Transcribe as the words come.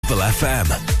Ribble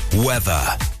FM.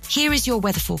 Weather. Here is your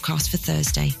weather forecast for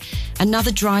Thursday. Another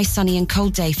dry, sunny and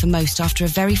cold day for most after a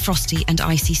very frosty and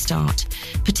icy start.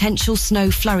 Potential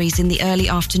snow flurries in the early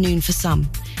afternoon for some.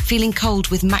 Feeling cold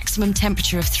with maximum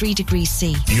temperature of 3 degrees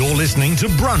C. You're listening to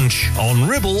Brunch on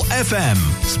Ribble FM.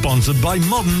 Sponsored by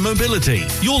Modern Mobility.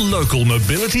 Your local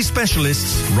mobility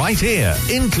specialists right here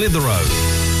in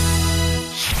Clitheroe.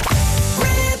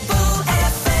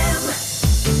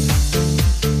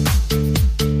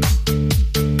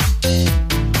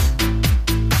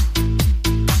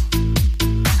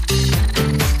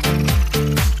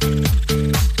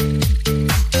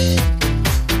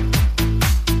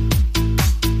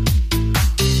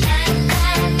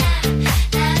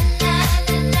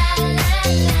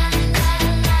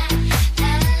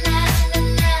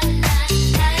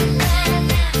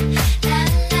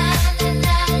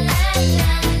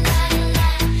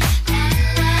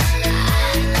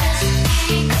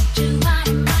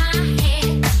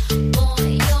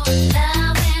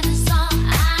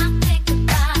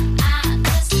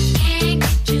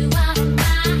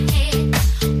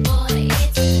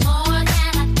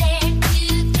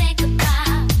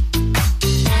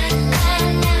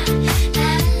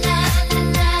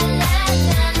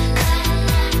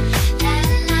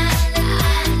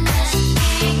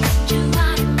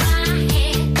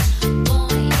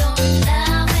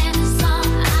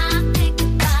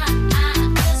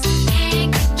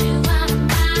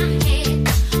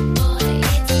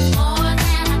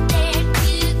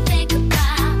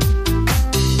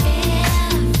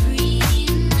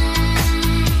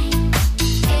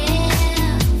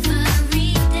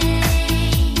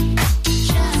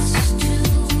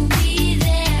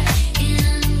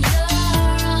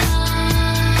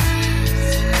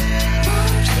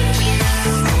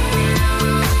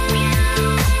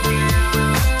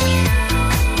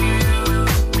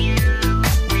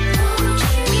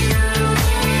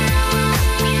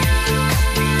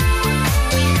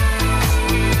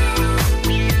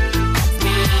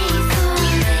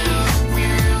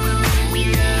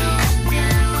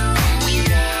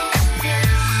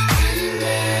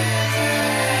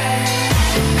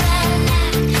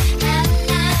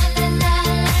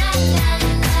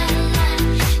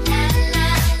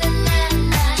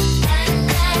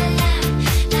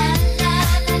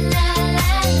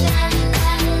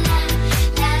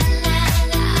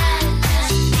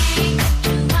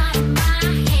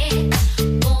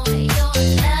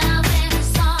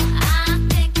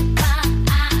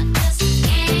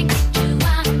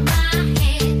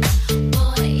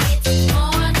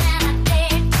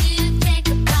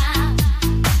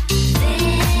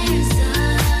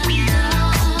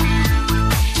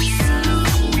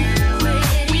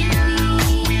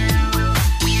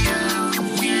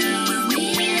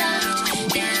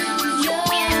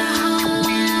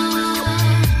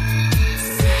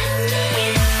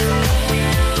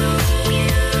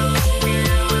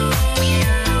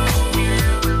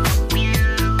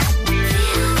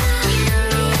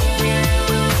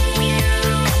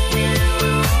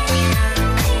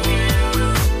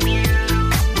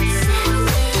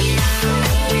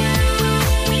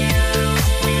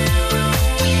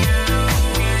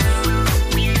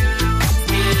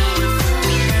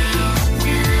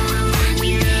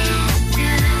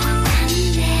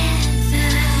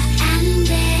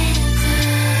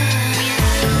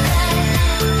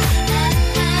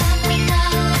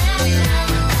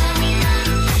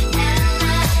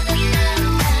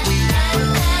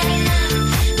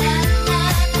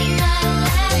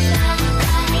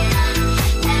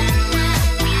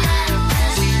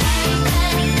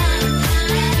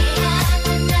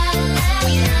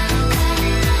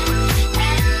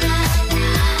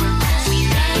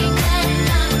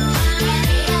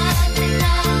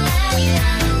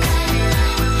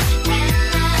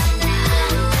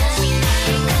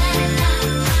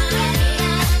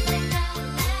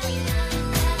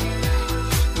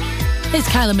 It's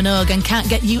Kylie Minogue and Can't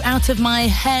Get You Out of My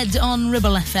Head on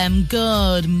Ribble FM.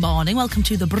 Good morning. Welcome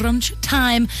to the Brunch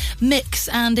Time Mix.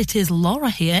 And it is Laura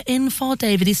here in for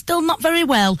David. He's still not very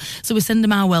well, so we send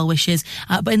him our well wishes.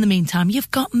 But in the meantime,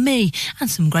 you've got me and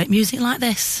some great music like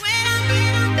this.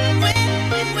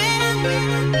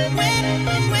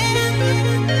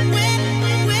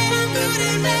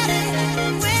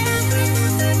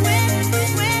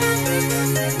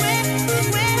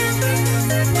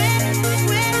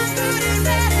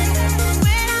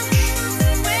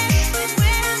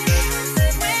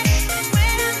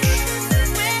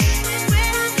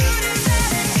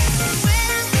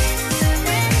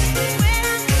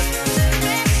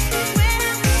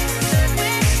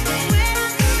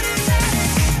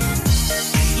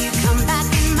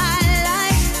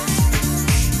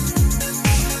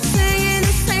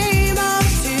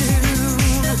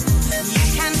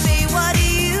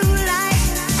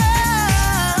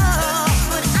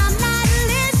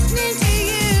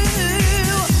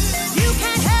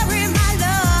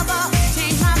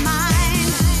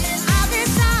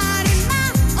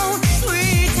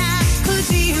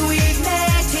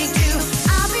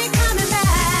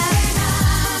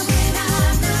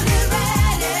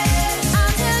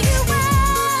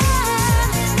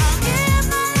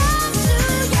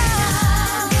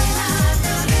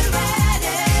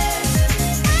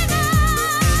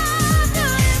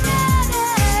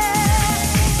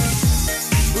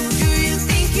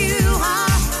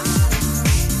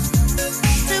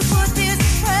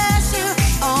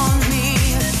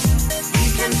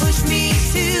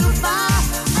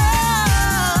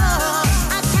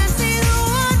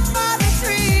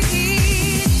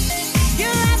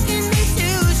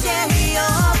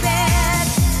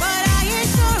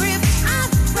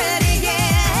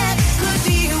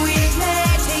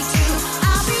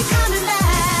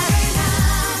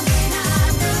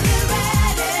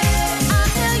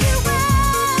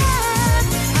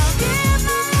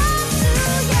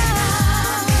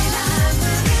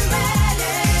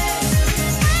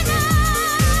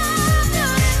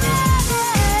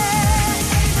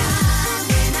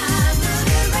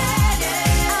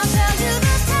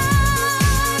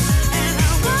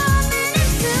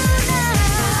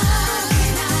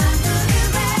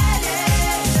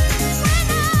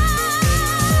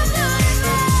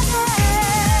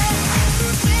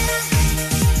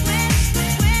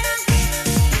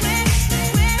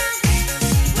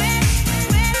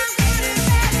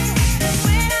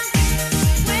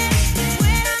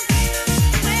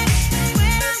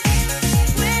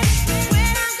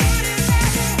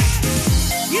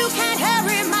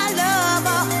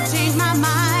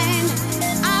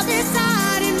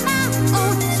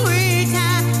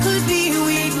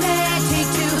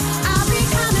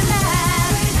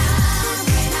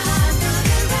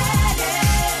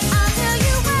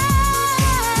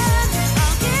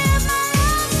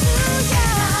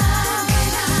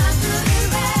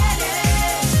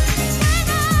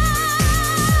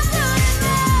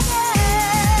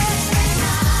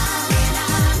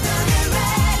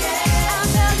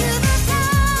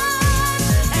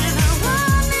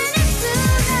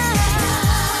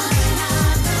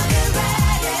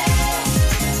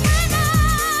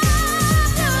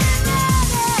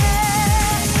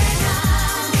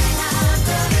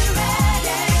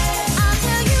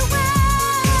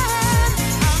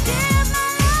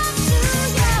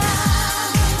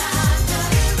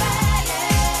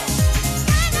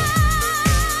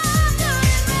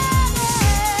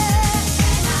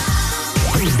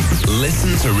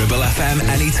 to Ribble FM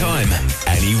anytime,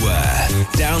 anywhere.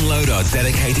 Download our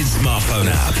dedicated smartphone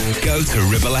app. Go to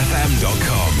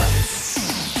ribblefm.com.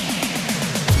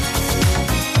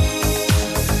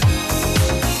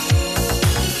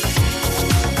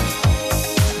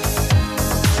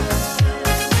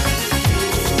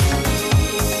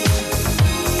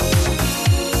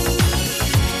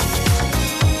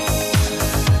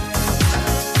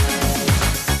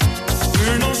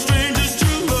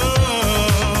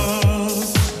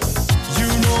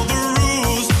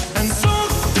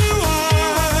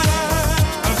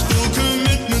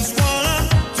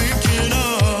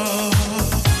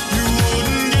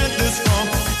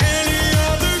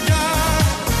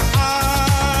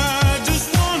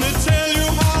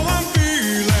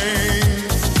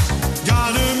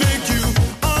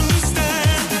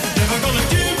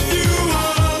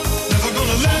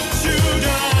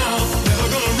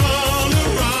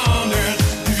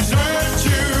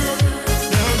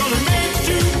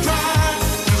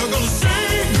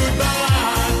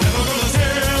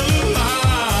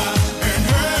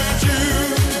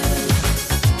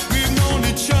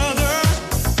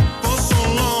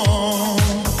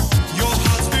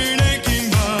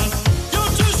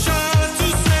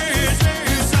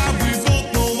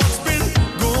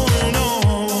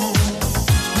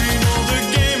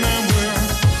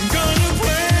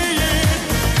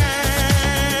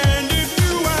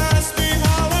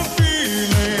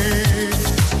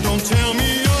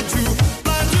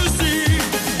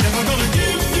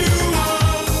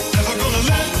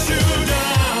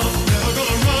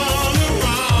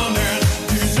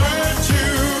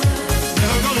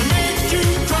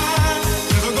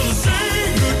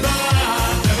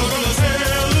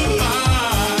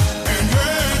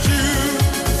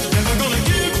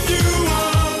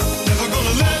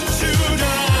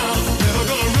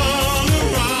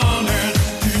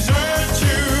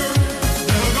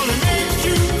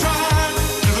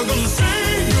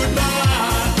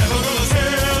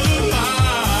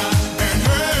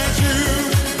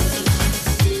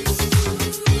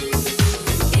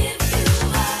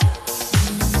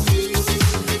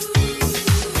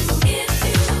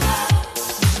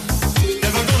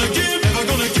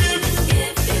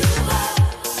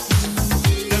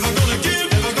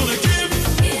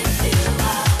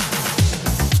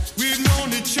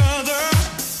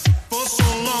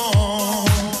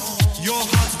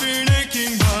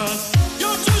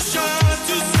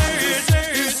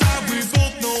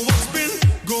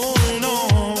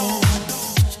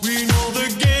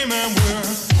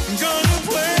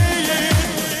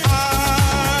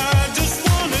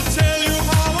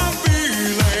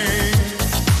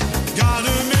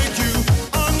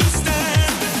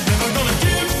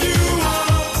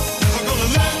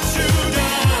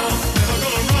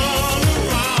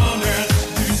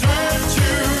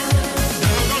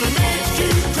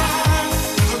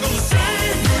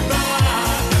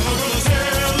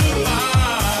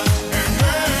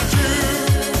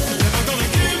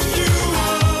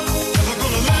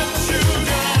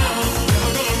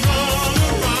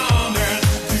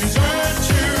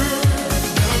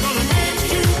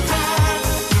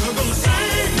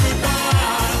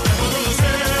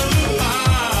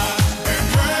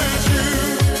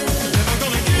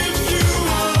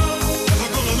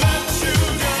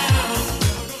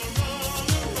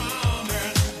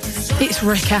 It's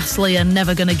Rick Astley and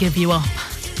Never Gonna Give You Up.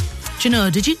 Do you know,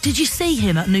 did you see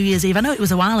him at New Year's Eve? I know it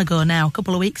was a while ago now, a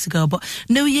couple of weeks ago, but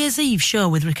New Year's Eve show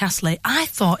with Rick Astley, I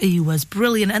thought he was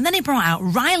brilliant. And then he brought out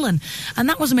Rylan, and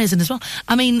that was amazing as well.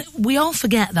 I mean, we all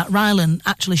forget that Rylan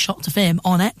actually shot to fame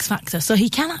on X Factor, so he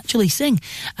can actually sing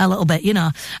a little bit, you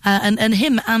know. And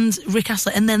him and Rick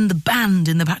Astley, and then the band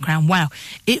in the background, wow,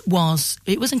 it was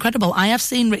incredible. I have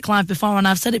seen Rick live before, and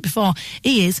I've said it before,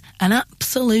 he is an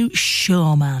absolute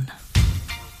showman.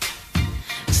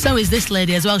 So is this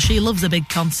lady as well. She loves a big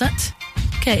concert.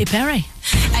 Katy Perry.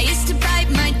 I used to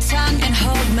bite my tongue and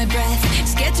hold my breath,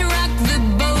 scared to rock the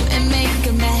boat and make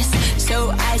a mess. So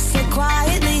I said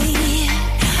quietly,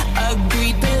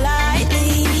 agreed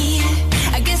politely.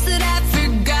 I guess that I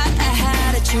forgot I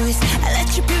had a choice. I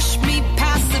let you push me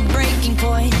past the breaking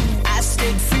point. I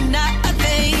stood for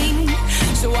nothing,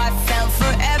 so I fell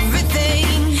for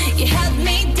everything. You held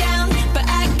me down, but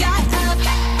I got up,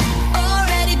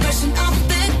 already brushing off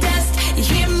the dust. You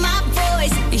hear my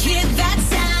voice, you hear that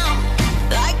sound,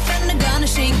 like thunder gonna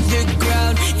shake the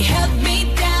ground. You held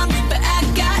me down, but I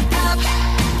got up,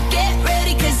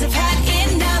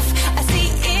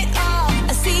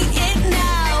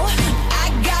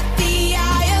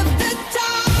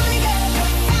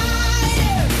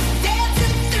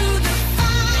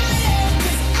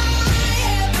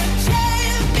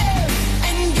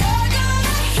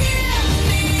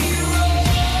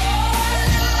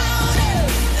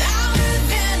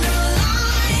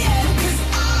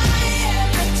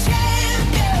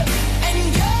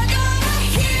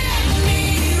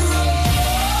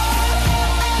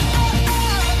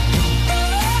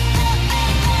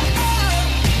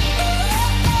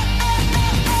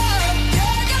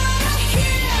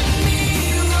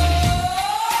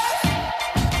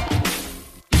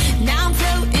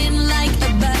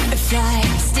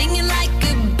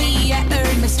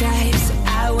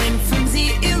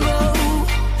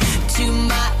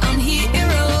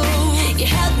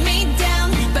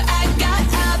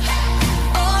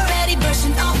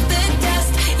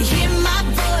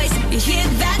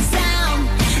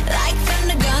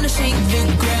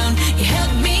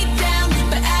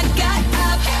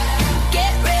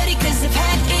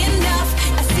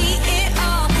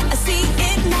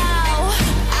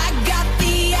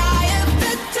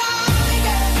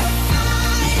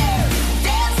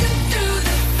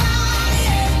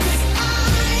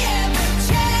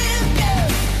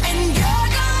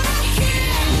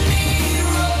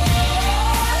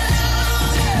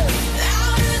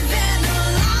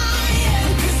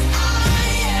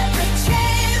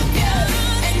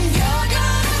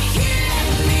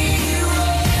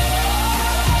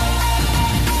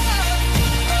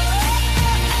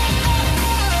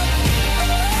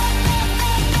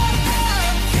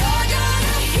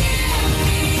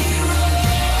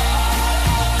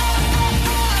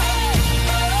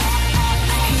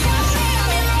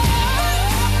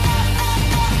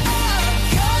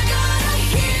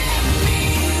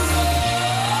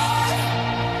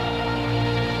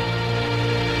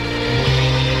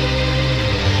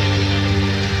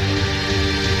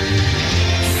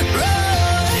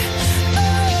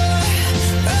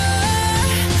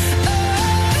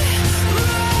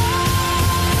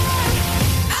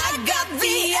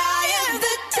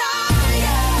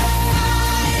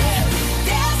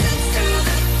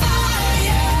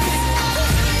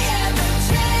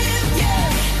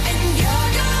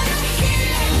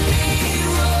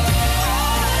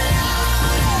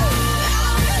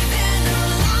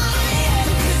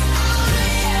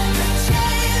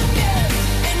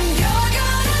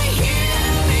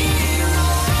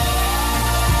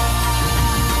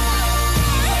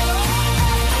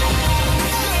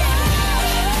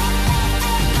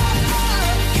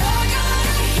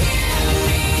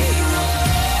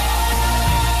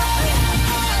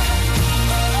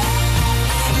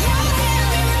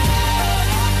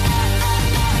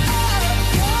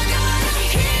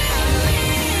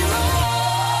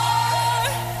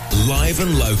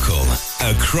 Driven local.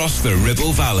 Across the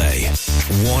Ribble Valley.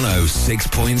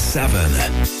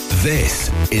 106.7. This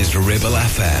is Ribble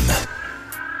FM.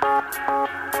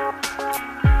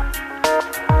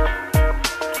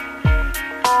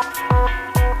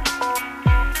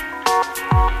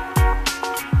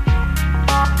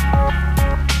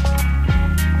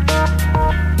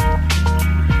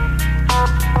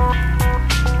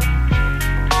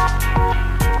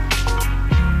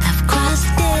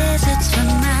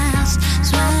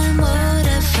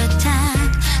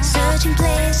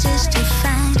 Places to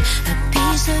find a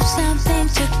piece of something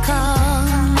to call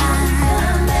mine.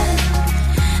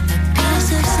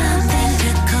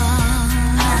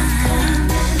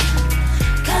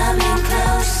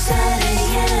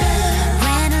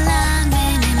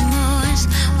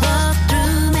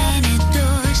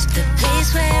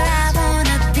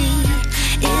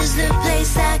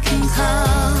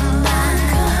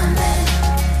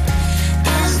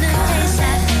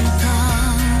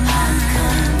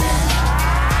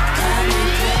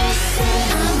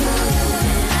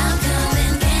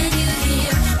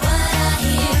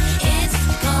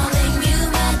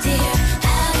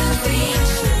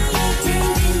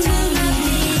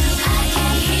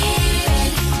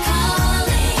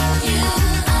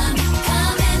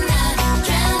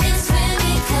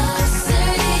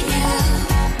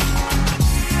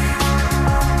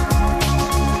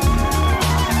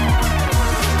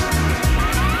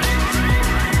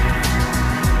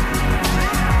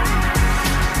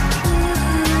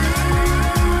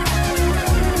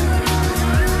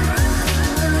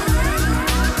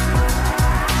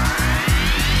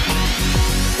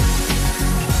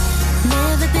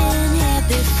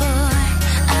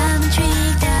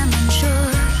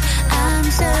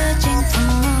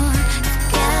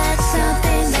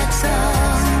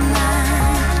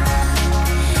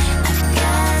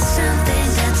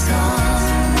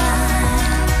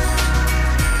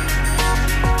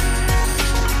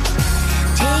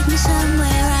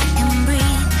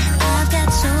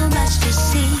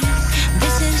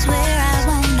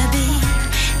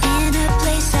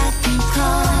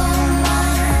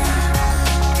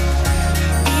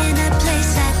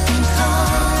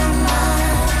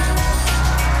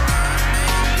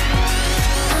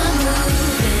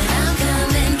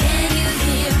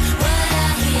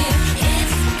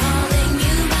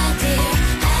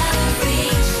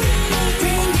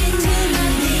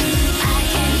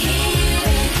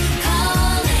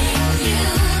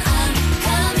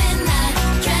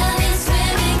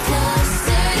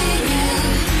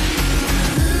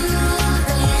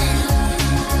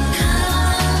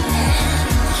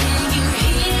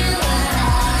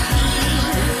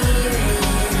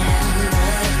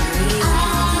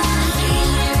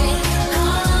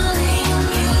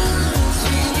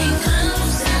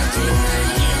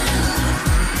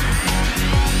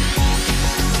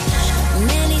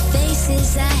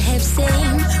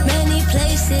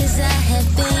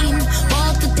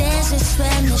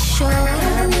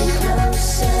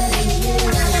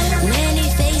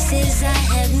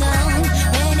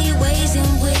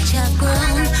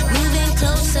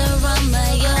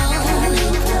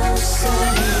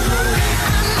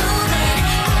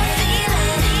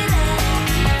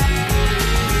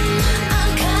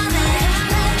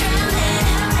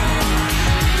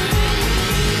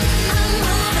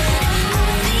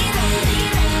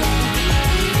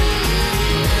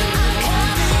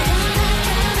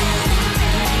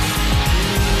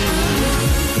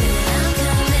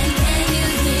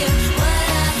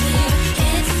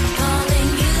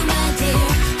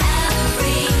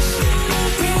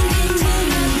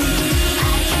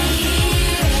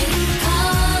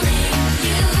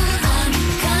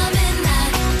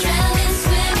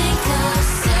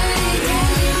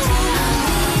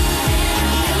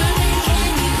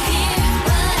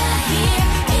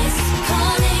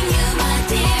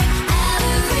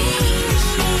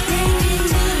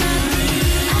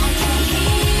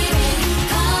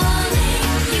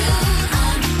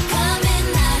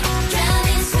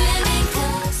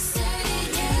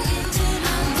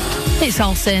 It's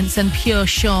All Saints and Pure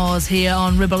Shores here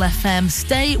on Ribble FM.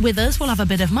 Stay with us. We'll have a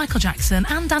bit of Michael Jackson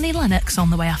and Danny Lennox on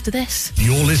the way after this.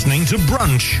 You're listening to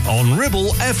Brunch on Ribble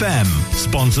FM,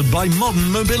 sponsored by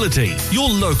Modern Mobility, your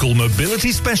local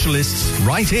mobility specialists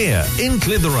right here in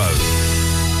Clitheroe.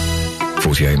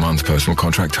 48 months personal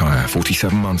contract hire,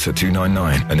 47 months at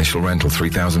 $299. Initial rental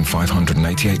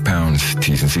 £3,588.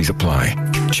 T's and C's apply.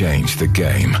 Change the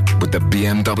game with the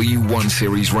BMW 1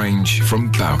 Series range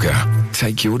from Bowker.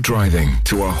 Take your driving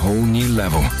to a whole new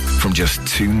level. from just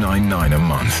 $299 a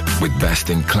month. With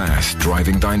best-in-class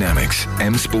driving dynamics,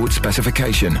 M Sport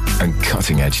specification and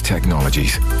cutting-edge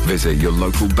technologies. Visit your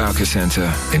local Bowker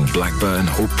Centre in Blackburn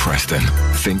or Preston.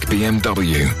 Think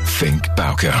BMW. Think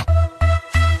Bowker.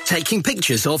 Taking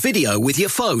pictures or video with your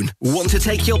phone? Want to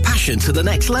take your passion to the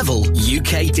next level?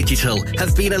 UK Digital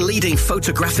have been a leading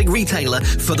photographic retailer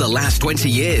for the last 20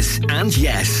 years. And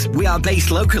yes, we are based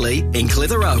locally in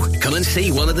Clitheroe. Come and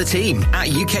see one of the team at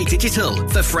UK Digital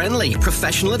for friendly,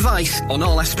 professional advice on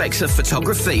all aspects of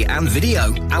photography and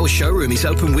video. Our showroom is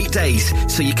open weekdays,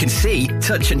 so you can see,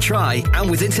 touch and try. And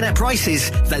with internet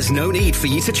prices, there's no need for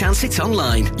you to chance it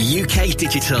online. UK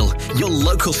Digital, your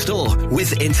local store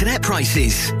with internet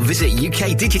prices. Visit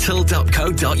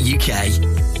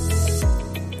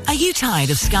ukdigital.co.uk. Are you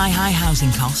tired of sky-high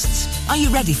housing costs? Are you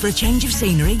ready for a change of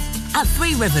scenery? At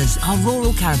Three Rivers, our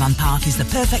rural caravan park is the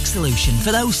perfect solution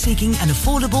for those seeking an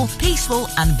affordable, peaceful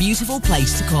and beautiful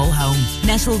place to call home.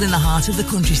 Nestled in the heart of the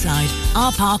countryside,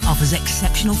 our park offers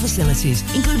exceptional facilities,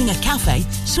 including a cafe,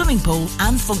 swimming pool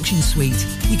and function suite.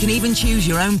 You can even choose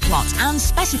your own plot and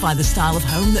specify the style of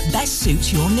home that best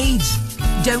suits your needs.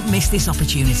 Don't miss this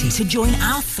opportunity to join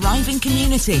our thriving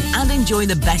community and enjoy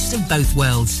the best of both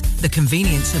worlds. The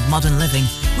convenience of modern living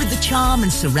with the charm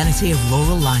and serenity of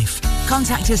rural life.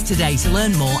 Contact us today to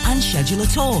learn more and schedule a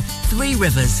tour. Three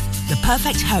Rivers, the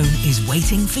perfect home is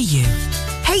waiting for you.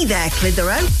 Hey there,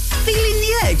 Clitheroe. Feeling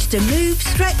the urge to move,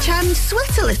 stretch and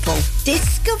sweat a little?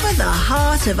 Discover the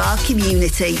heart of our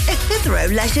community at Clitheroe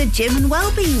Leisure Gym and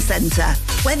Wellbeing Centre.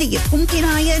 Whether you're pumping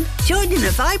iron, joining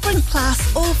a vibrant class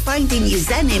or finding your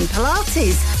zen in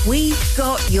Pilates, we've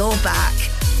got your back.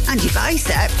 And your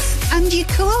biceps and your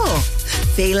core.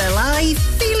 Feel alive,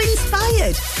 feel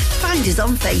inspired. Find us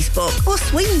on Facebook or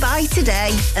swing by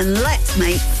today and let's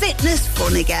make fitness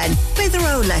fun again.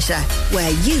 Clitheroe Leisure,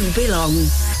 where you belong.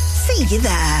 See you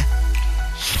there.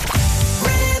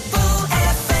 Ribble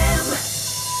FM.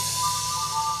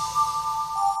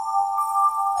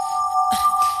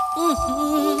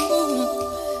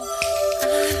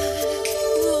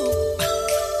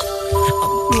 I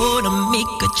wanna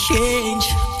make a change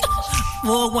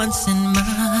for once in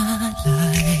my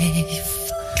life.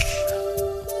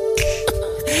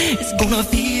 It's gonna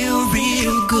feel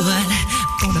real good.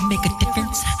 Gonna make a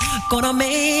difference. Gonna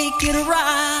make it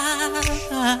right.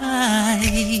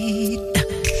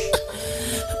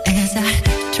 As I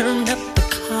turn up the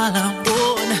collar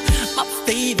on my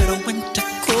favorite winter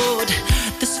coat,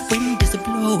 this wind is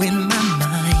blowing my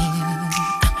mind.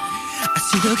 I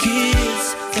see the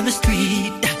kids in the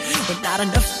street with not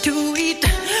enough to eat.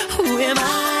 Who am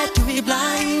I to be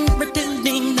blind,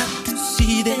 pretending not to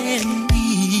see their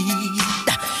need?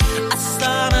 A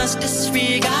son's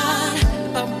disregard,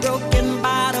 a broken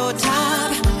bottle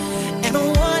top, and a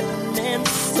one-man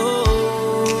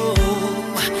soul.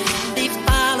 They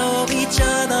follow each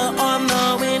other on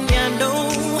the wind, you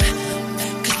know,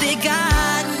 'cause they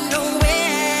got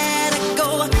nowhere to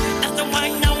go. That's the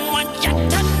one I want you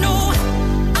to know.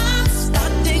 I'm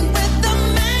starting with the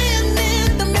man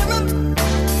in the mirror.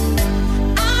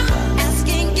 I'm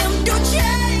asking him to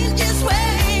change his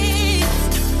ways,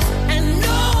 and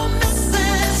no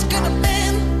message could have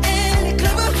been any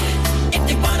clearer. If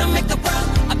you wanna make the world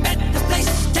a better place,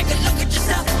 take a look at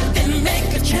yourself and then make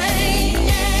a change.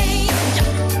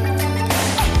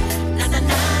 Na na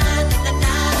na na na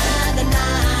na na na.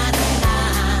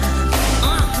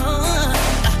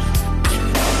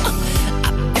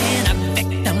 I've been a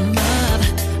victim of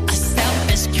a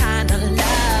selfish kind of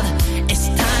love. It's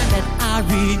time that I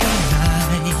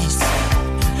realize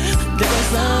there was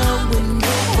love with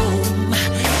no home,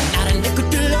 not a nickel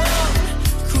to love.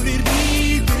 Could it be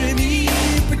really me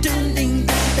pretending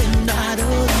that they're not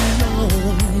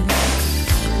alone?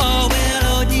 Oh well,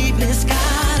 oh deeply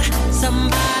scarred,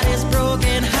 somebody's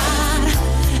broken heart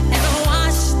and a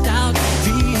washed out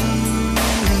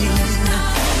dreams.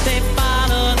 They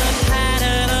follow the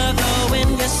pattern of the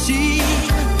wind, you see,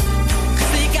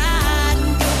 'cause they got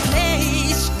no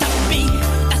place to be.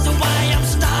 That's why I'm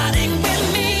starting with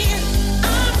me.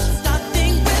 I'm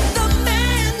starting with the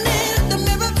man in the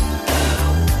mirror.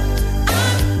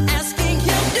 I'm asking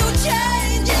him to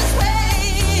change his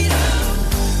ways,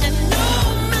 and no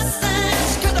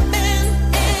message could have been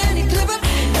any clearer.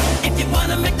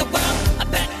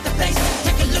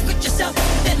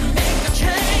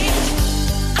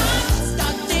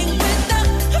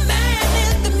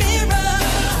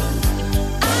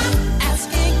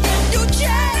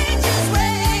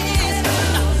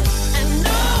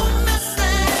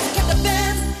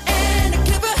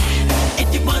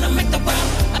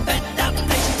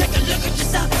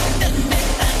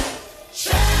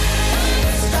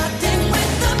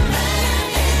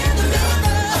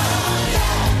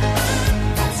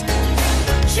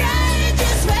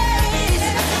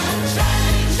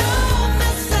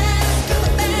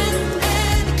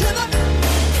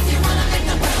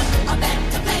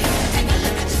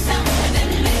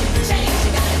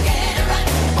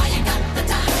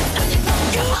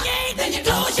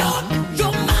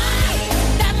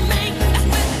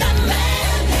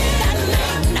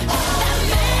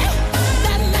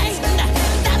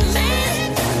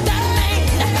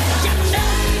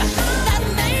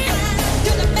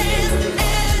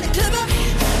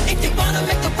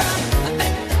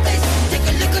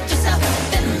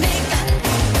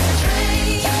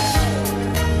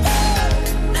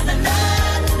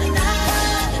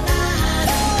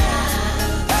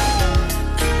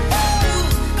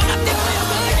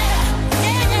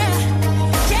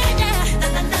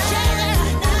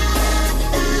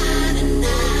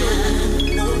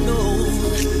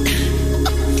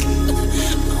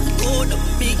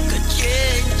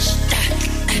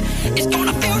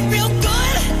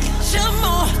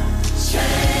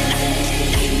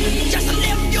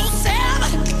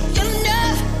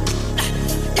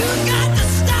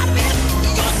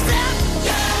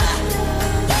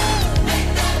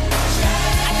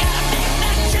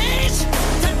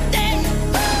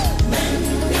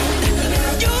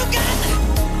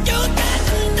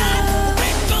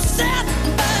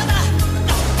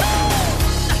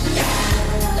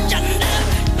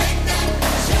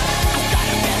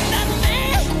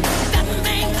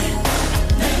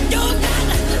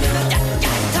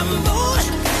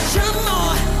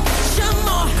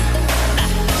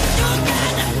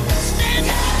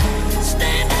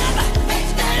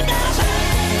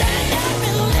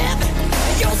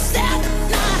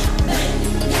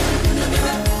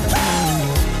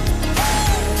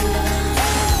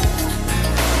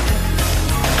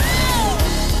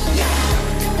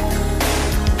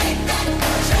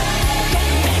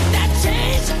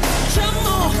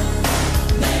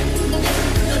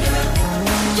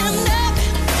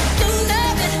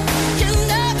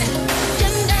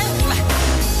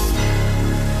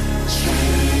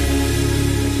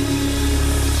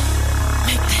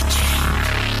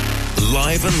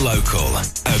 live and local,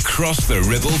 across the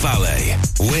Ribble Valley.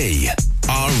 We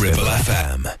are Ribble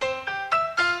FM.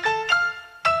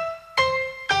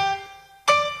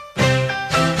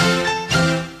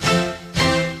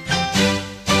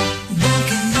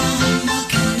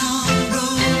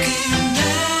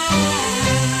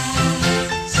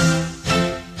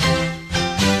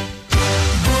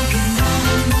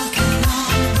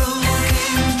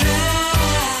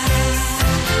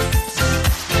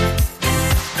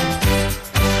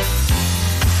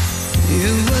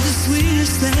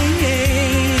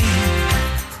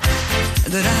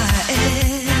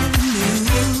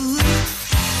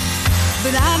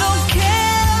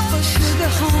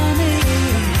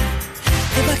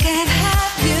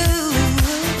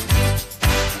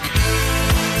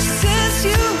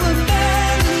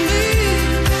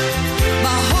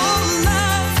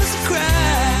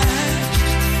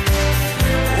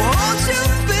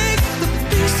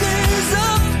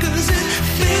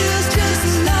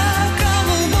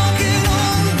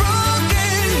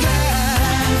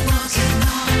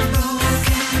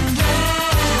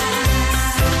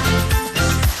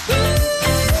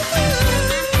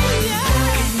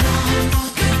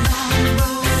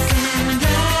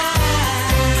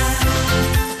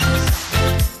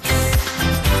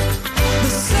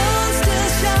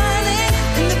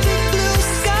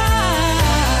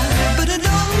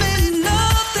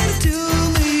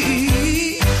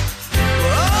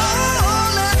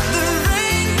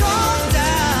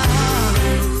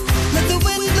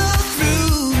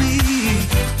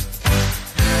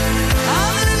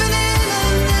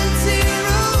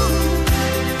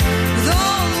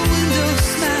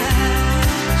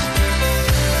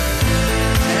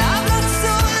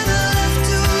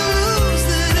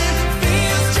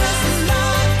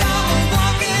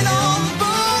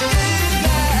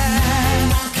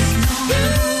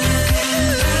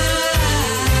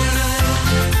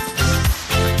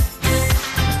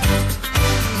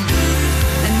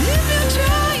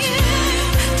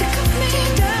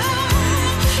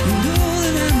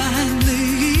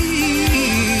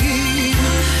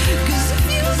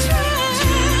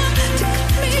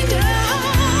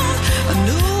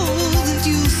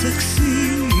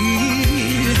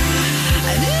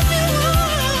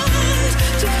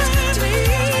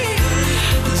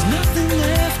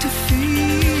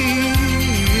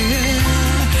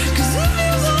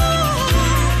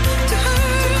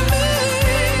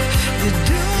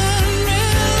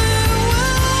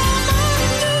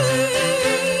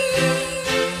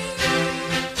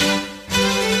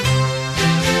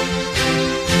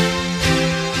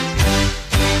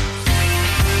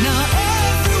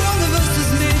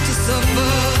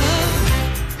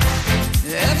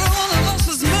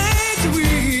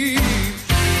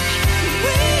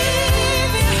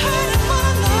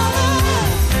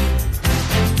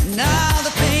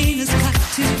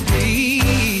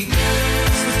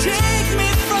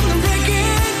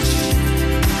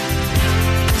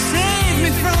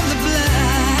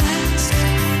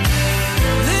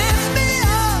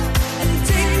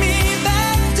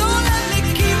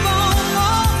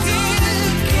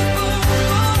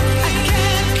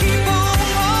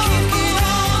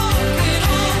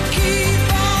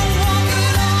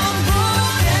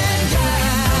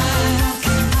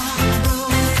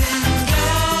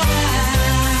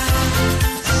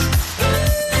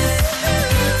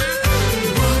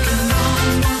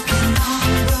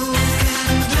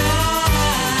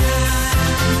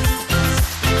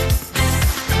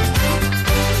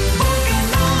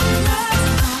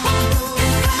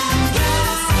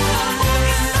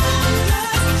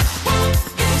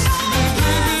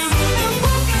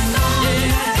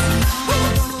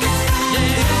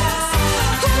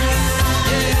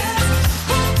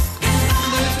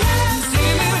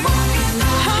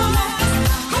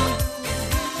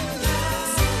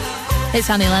 It's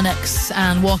Annie Lennox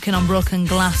and Walking on Broken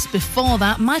Glass. Before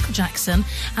that, Michael Jackson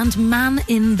and Man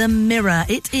in the Mirror.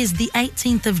 It is the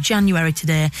 18th of January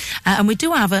today, and we've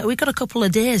got a couple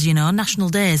of days, national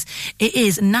days. It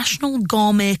is National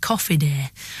Gourmet Coffee Day.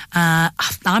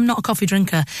 I'm not a coffee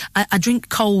drinker. I drink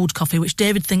cold coffee, which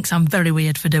David thinks I'm very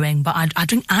weird for doing, but I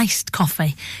drink iced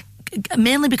coffee.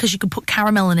 Mainly because you can put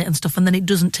caramel in it and stuff, and then it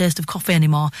doesn't taste of coffee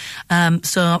anymore.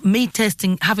 So me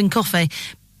having coffee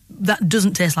that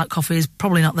doesn't taste like coffee is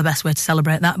probably not the best way to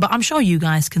celebrate that, but I'm sure you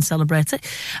guys can celebrate it.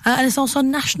 And it's also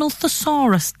National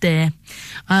Thesaurus Day.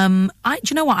 Do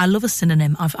you know what? I love a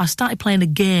synonym. I started playing a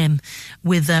game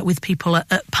with people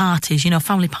at parties,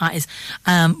 family parties,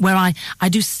 where I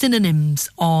do synonyms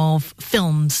of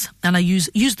films, and I use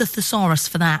the thesaurus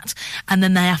for that, and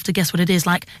then they have to guess what it is,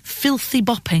 like filthy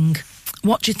bopping.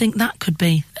 What do you think that could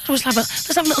be? Let's have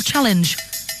a little challenge.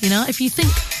 You know, if you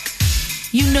think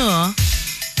you know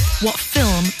what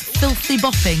film filthy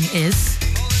bopping is,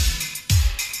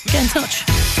 get in touch.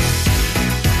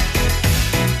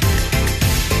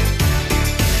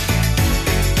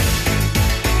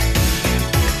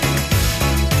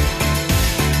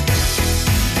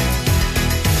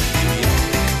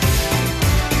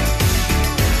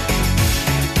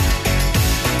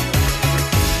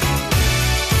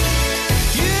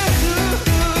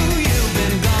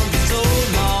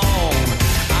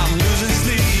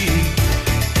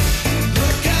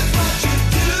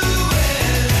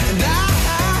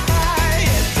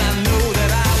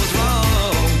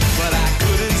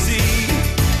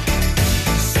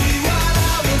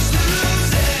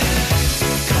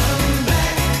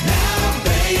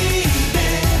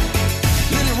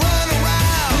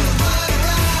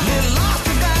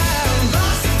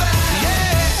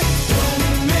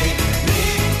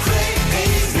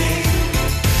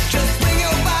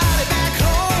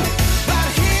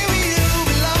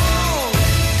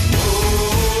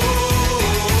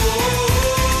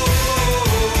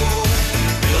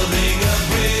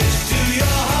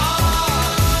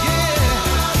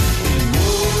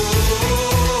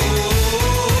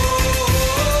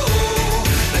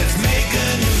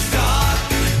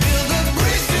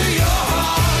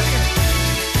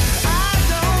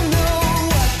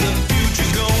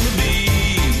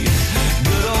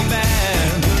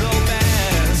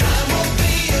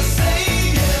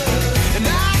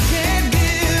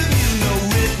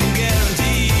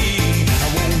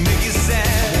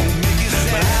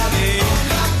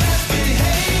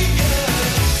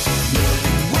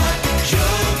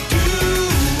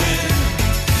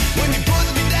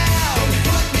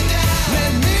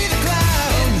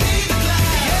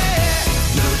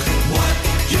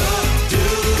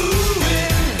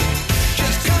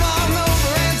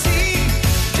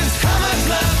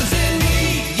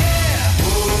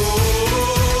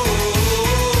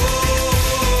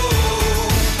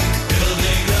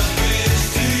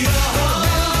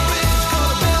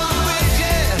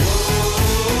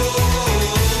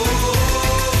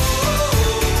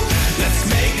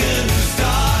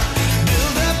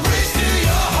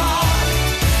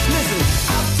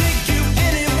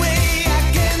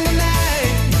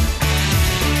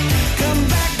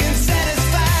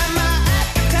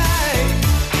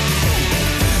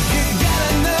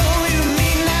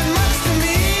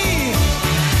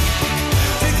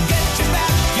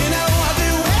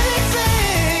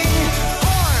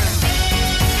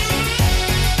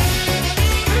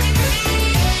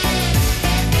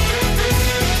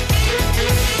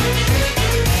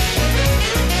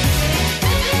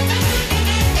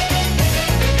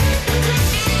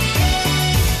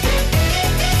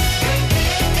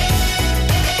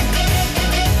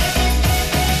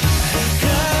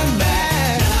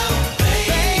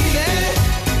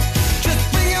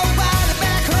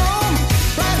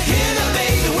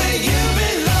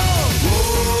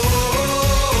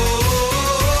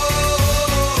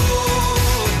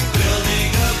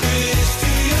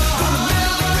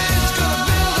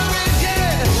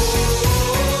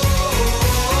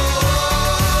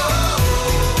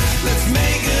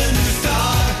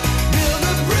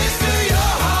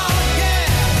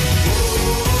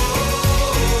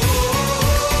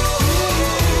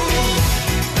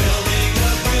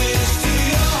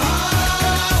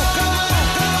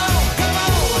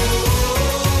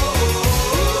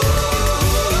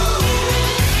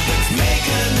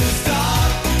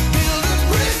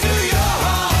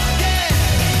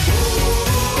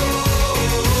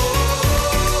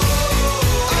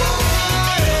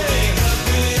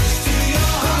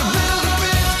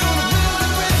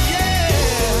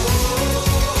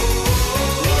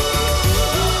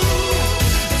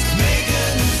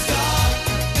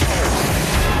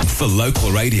 For local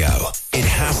radio, it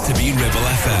has to be Ribble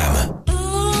FM.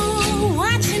 Ooh,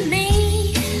 watching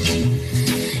me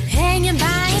hanging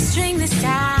by a string this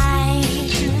time.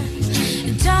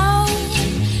 Don't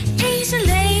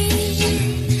easily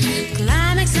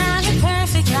climax on the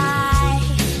perfect life.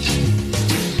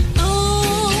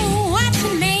 Ooh,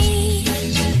 watching me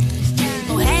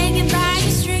hanging by a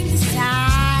string this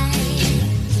time.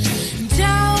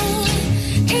 Don't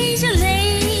easily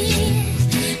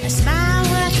a smile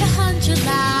worth 100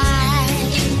 lives.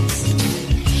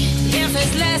 If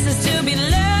there's lessons to be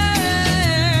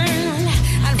learned,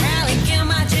 I'd rather give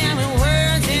my German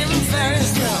words in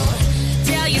reverse. Though,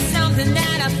 tell you something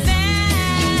that I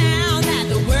found, that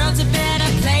the world's a better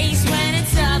place when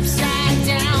it's upside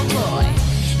down, boy.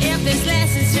 If there's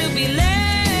lessons to be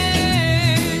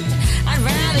learned, I'd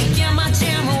rather give my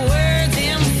German words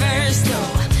in reverse.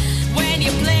 Though, when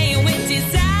you're playing with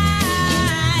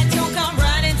desire, don't come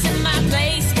running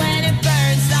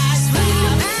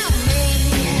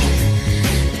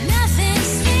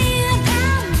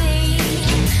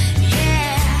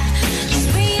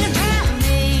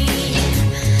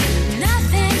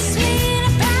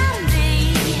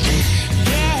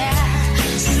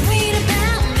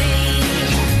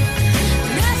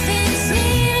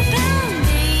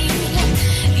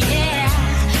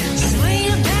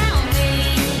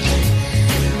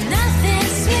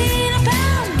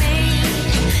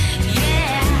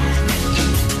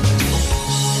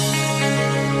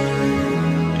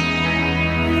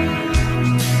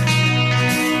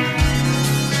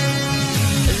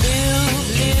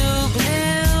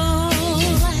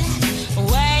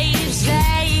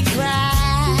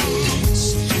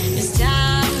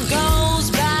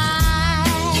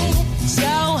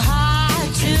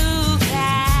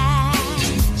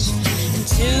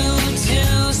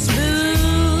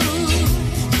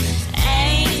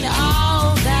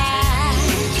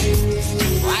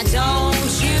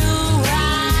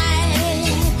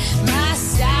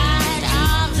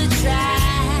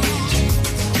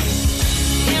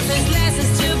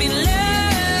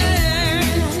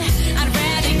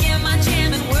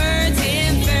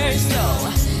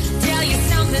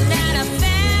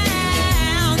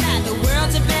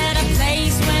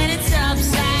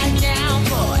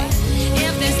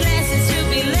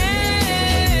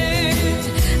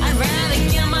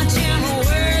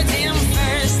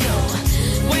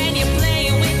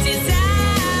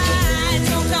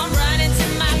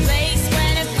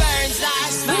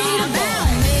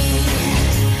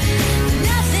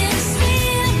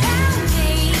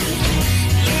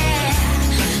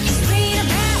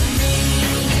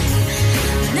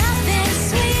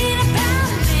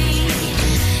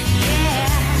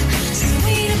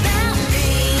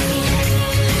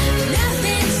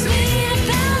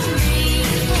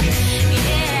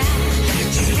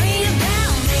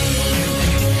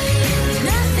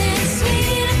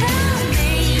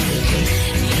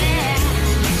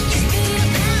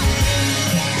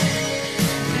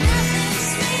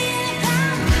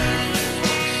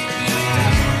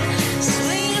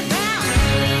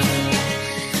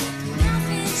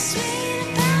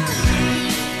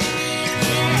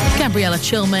Gabriella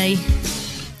Chilmey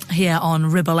here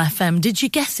on Ribble FM. Did you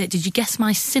guess it? Did you guess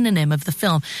my synonym of the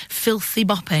film? Filthy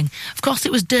bopping. Of course,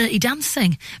 it was Dirty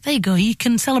Dancing. There you go. You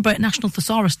can celebrate National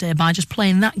Thesaurus Day by just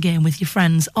playing that game with your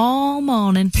friends all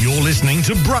morning. You're listening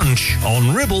to Brunch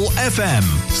on Ribble FM,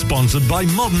 sponsored by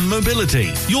Modern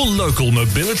Mobility, your local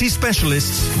mobility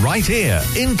specialists right here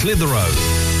in Clitheroe.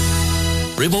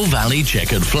 Ribble Valley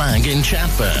Checkered Flag in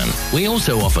Chatburn. We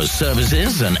also offer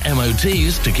services and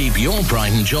MOTs to keep your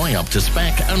pride and joy up to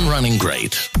spec and running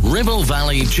great. Ribble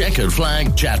Valley Checkered Flag,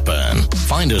 Chatburn.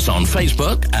 Find us on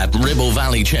Facebook at Ribble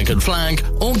Valley Checkered Flag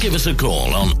or give us a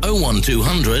call on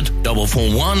 01200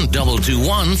 441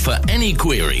 221 for any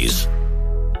queries.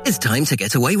 It's time to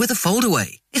get away with a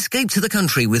foldaway. Escape to the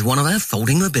country with one of our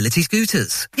folding mobility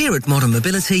scooters. Here at Modern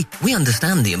Mobility, we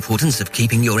understand the importance of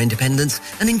keeping your independence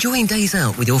and enjoying days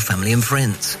out with your family and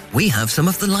friends. We have some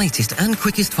of the lightest and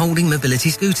quickest folding mobility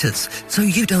scooters, so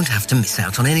you don't have to miss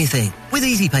out on anything. With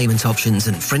easy payment options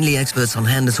and friendly experts on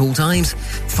hand at all times,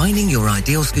 finding your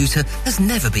ideal scooter has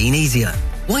never been easier.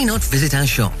 Why not visit our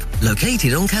shop,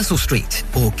 located on Castle Street,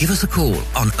 or give us a call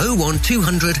on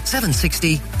 01200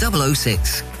 760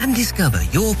 006 and discover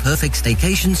your perfect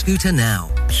staycation scooter now.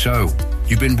 So,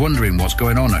 you've been wondering what's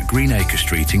going on at Greenacre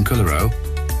Street in Clitheroe?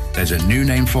 There's a new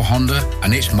name for Honda,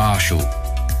 and it's Marshall.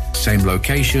 Same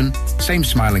location, same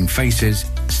smiling faces,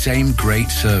 same great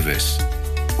service.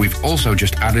 We've also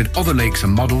just added other lakes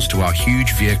and models to our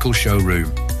huge vehicle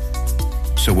showroom.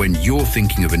 So when you're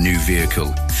thinking of a new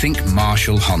vehicle, think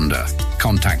Marshall Honda.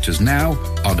 Contact us now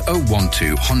on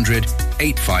 01200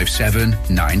 857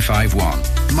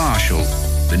 951. Marshall,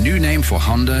 the new name for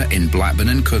Honda in Blackburn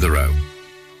and Clitheroe.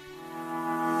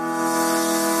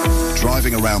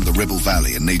 Driving around the Ribble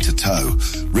Valley and need to tow?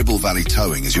 Ribble Valley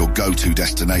Towing is your go-to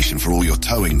destination for all your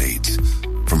towing needs.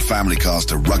 From family cars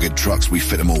to rugged trucks, we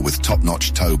fit them all with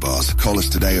top-notch tow bars. Call us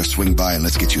today or swing by and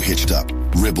let's get you hitched up.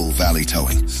 Ribble Valley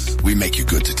Towing. We make you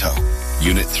good to tow.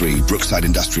 Unit 3, Brookside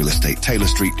Industrial Estate, Taylor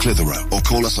Street, Clitheroe. Or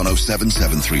call us on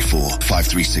 07734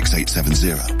 536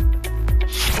 870.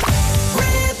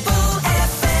 Ribble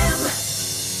FM.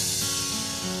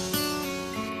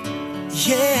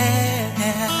 Yeah.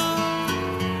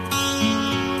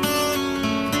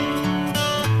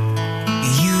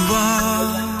 You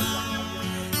are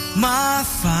my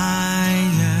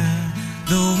fire,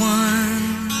 the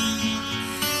one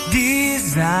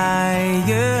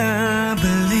desire,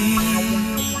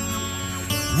 believe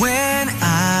when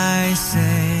I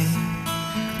say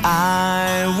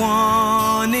I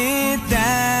want it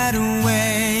that way.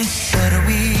 But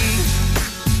we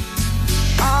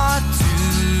are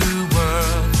two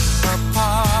worlds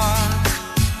apart,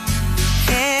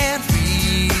 can't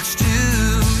reach to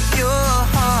your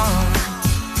heart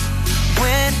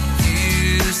when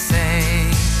you say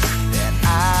that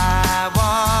I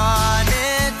want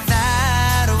it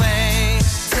that way.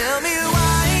 Tell me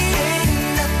why ain't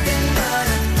nothing but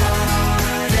a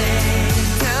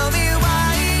heartache. Tell me why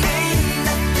ain't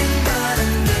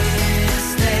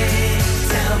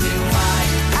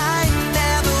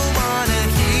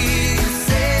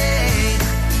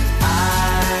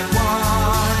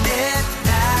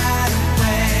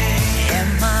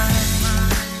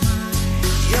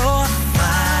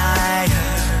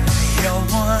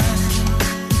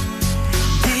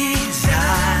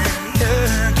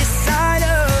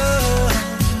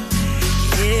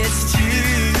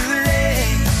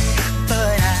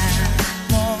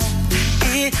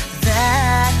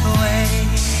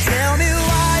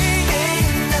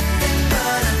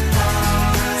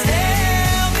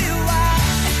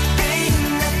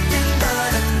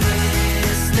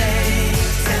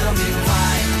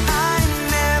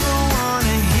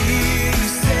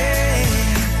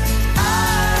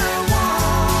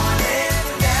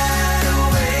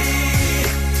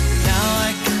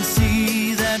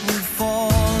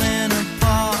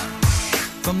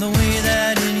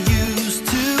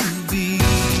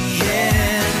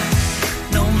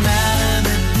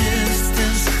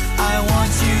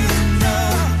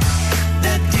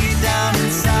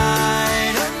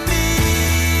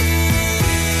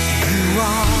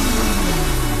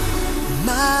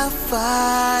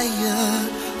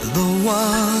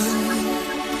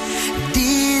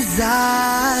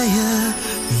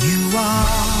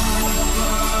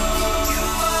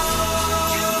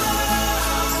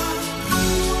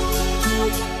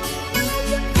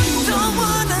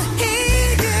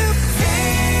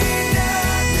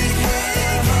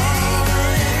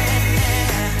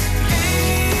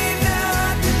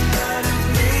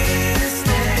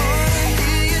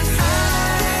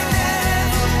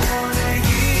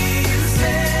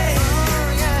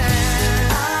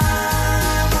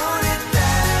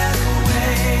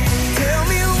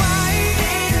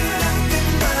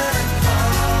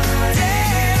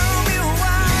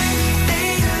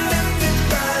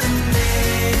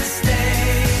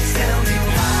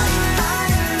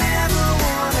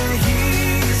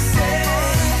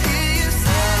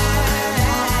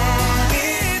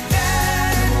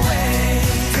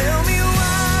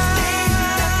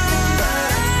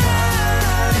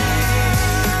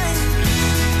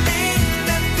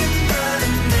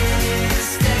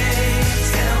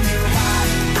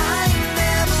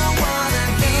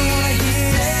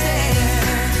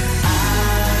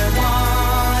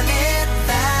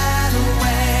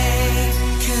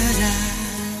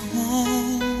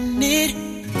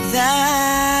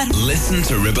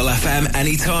Listen to Ribble FM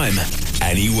anytime,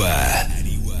 anywhere.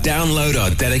 Download our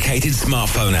dedicated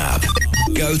smartphone app.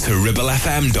 Go to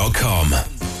ribblefm.com.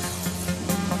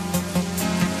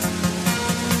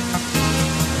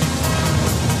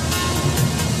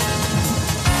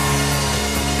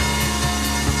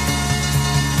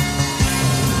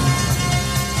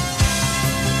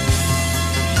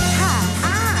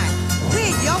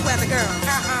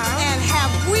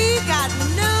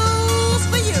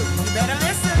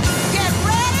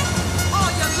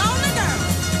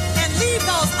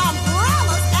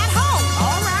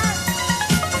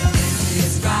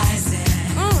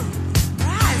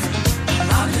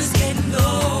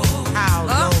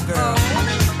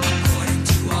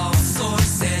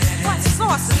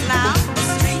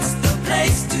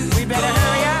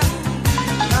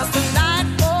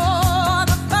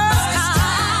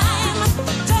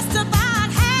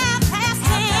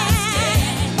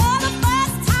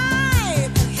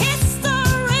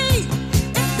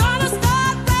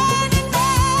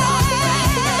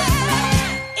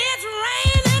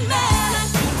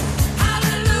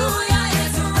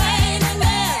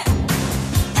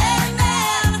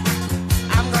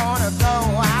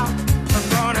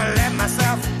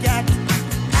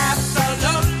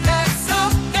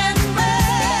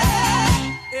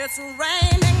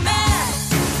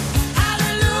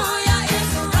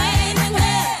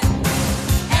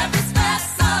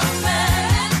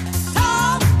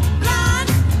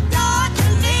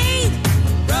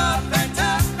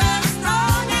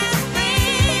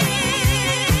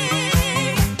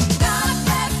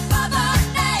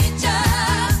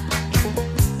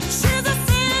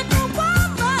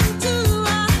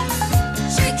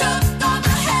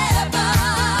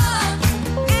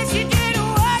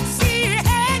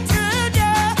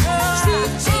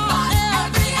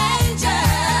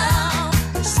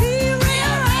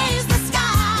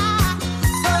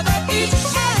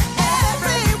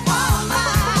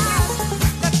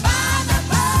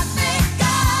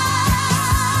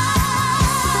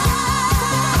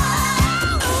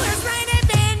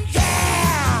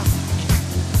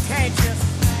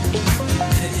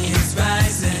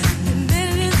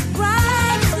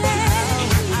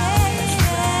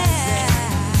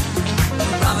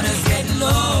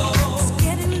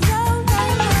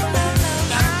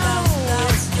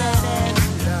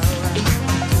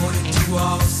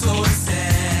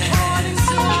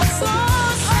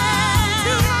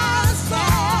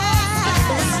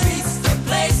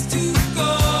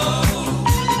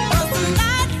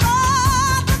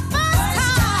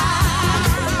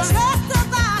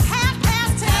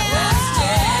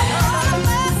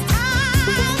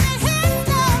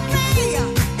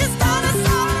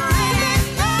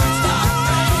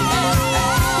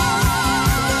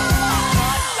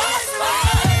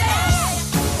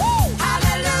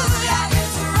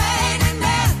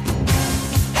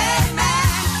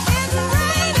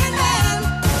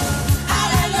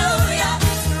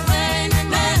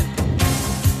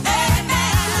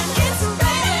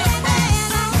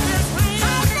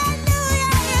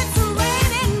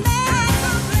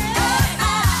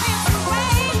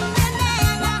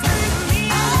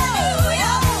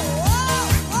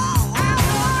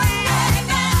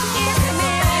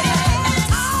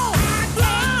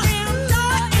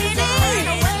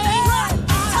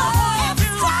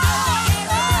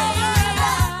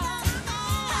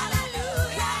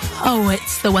 Oh,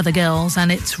 it's the Weather Girls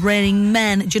and it's Raining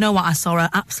Men. Do you know what? I saw an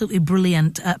absolutely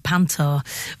brilliant panto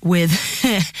with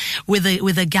with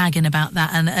a gagging about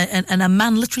that, and a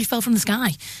man literally fell from the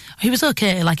sky. He was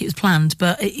okay, like it was planned,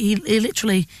 but he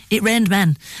literally, it rained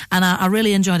men, and I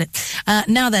really enjoyed it.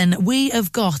 Now then, we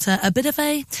have got a bit of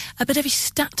a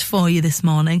stat for you this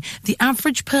morning. The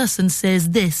average person says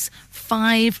this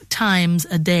 5 times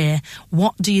a day.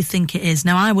 What do you think it is?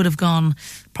 Now, I would have gone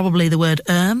probably the word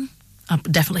I'd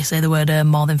definitely say the word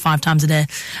more than 5 times a day.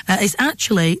 It's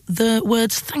actually the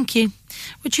words thank you,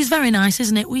 which is very nice,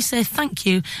 isn't it? We say thank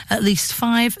you at least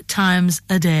 5 times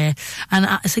a day. And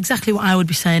it's exactly what I would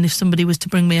be saying if somebody was to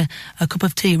bring me a cup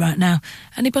of tea right now.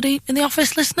 Anybody in the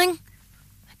office listening?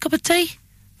 A cup of tea?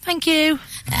 Thank you.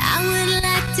 I would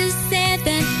like to say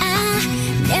that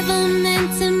I never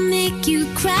meant to make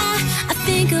you cry. I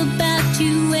think about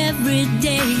you every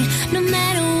day, no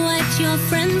matter what your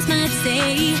friends might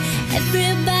say.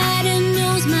 Everybody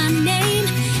knows my name,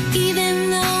 even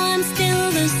though I'm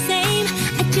still the same.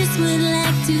 I just would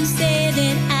like to say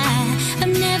that I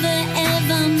have never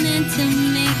ever meant to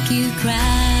make you cry.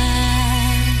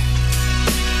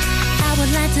 I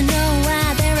would like to know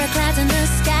why there are clouds in the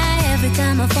sky every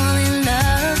time I fall in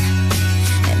love.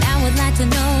 And I would like to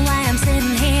know why I'm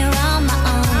sitting here on my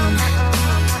own.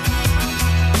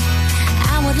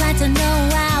 I would like to know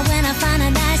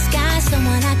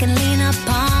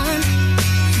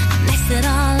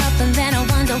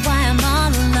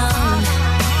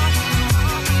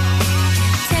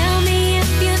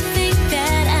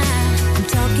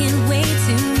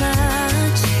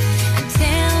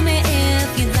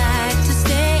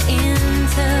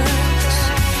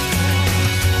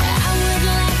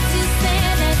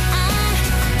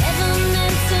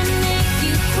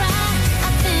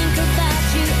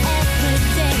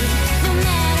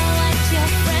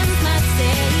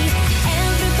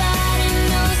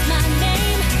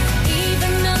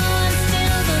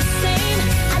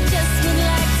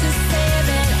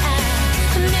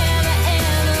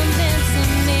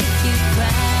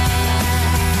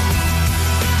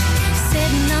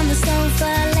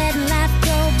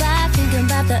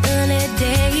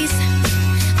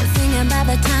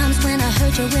when I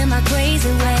hurt you with my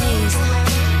crazy ways.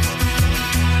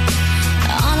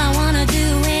 All I wanna do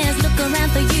is look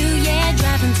around for you, yeah,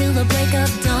 driving till the break of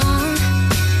dawn.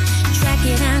 Track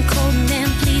it out cold and then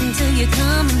pleading till you're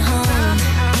coming home.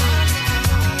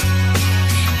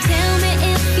 Tell me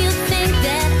if you think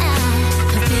that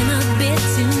I've been a bit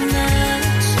too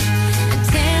much.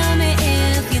 Tell me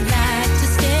if you'd like to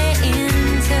stay in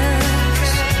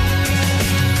touch.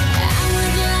 I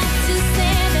would like to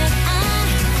say that I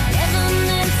never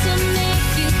meant to make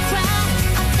you cry.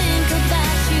 I think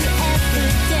about you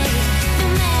every day, no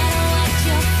matter what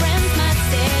your friends might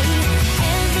say.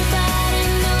 Everybody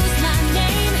knows my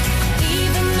name,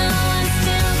 even though I'm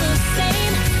still the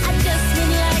same. I just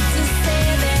would like to say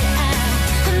that I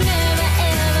never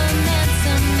ever meant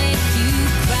to make you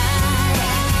cry,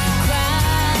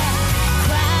 cry,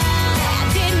 cry. I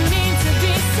didn't mean to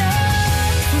be so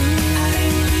cruel.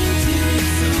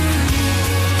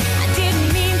 I didn't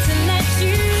mean to let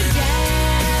you down.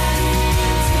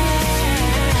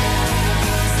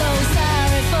 So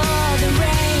sorry for the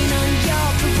rain on your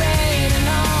parade and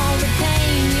all the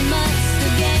pain you must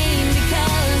have gained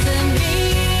because of me.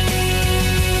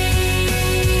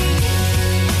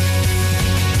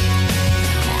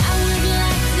 I would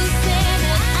like to say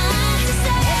that I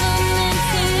never meant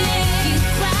to make you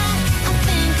cry. I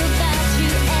think about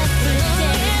you every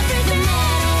day, no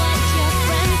matter what your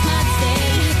friends might say.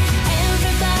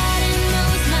 Everybody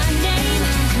knows my name,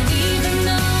 even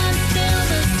though I'm still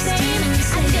the same.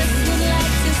 I just would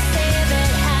like to say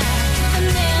that I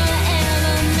never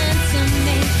ever meant to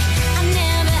make, I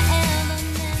never ever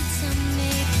meant to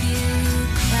make you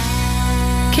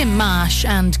cry. Kim Marsh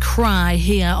and Cry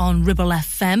here on Ribble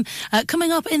FM.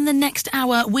 Coming up in the next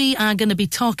hour, we are going to be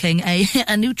talking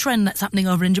a new trend that's happening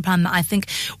over in Japan that I think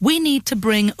we need to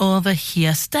bring over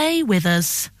here. Stay with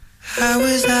us. How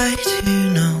was I to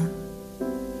know?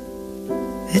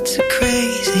 It's a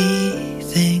crazy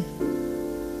thing.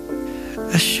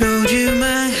 I showed you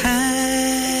my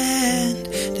hand,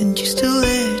 didn't you still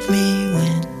let me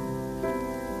win?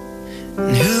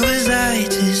 And who was I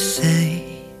to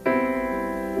say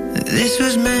that this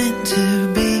was meant to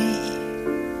be?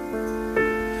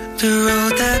 The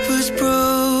road that was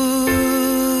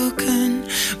broken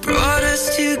brought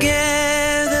us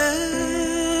together,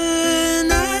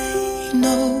 and I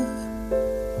know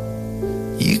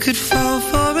you could fall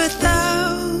for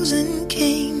 1,000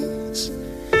 kings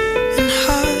and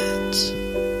hearts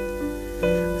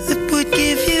that would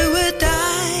give you a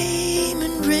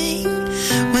diamond ring.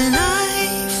 When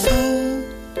I fall,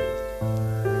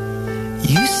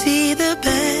 you see the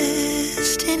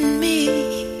best in me,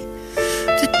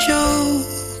 the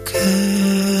Joker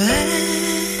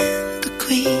and the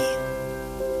Queen.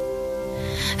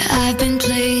 I've been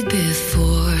played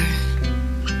before,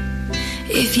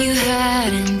 if you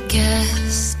hadn't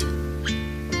guessed.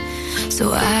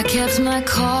 So I kept my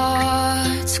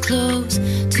cards close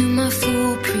to my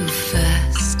foolproof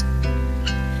vest.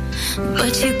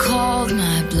 But you called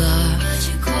my bluff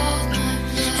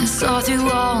and saw through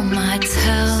all my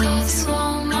tells.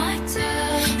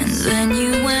 And then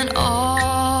you went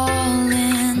all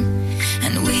in,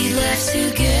 and we left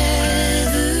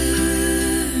together.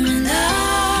 And I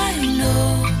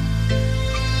know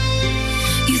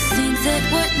you think that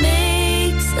what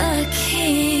makes a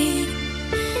king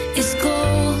is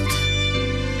gold,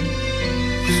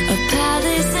 a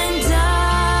palace and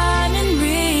diamond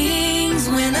rings.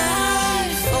 When I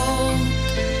fold,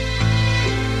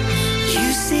 you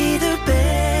see the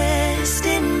best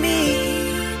in me,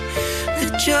 the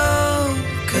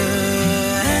Joker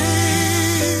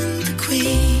and the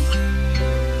Queen.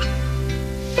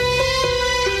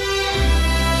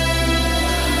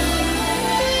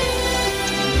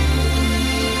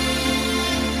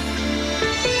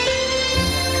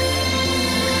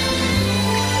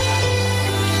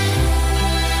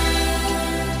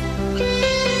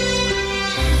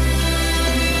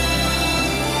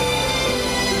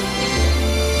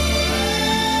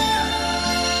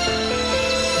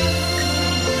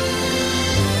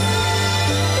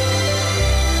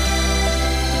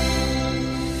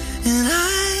 And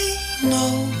I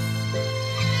know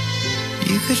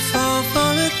you could fall for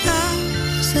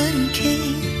 1,000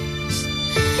 kings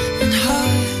and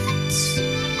hearts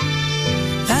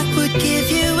that would give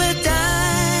you a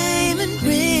diamond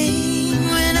ring.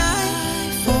 When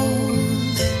I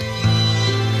folded,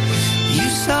 you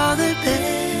saw the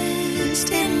best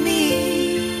in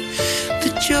me,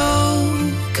 the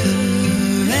Joker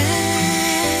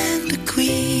and the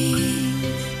Queen,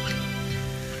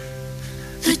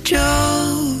 the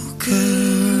Joker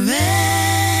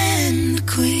and the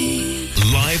Queen.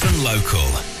 Live and local,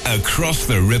 across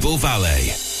the Ribble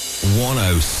Valley.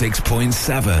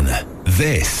 106.7.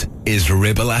 This is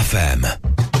Ribble FM.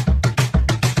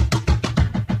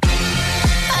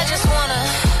 I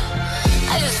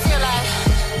just feel like,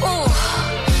 ooh,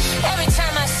 every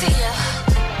time I see you,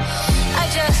 I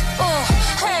just, ooh,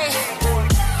 hey,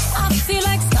 I feel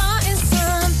like starting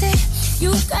something.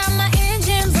 You got my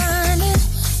engine running.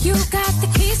 You got the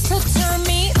keys to turn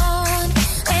me on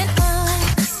and on.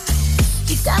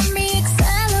 You got me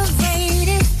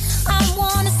accelerated. I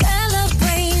wanna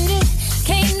celebrate it.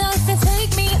 Can't nothing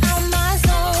take me out my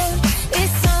zone.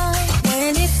 It's on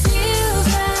when it feels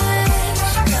right.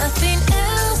 Nothing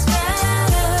else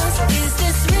matters. Is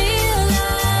this real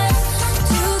life?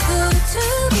 Too good to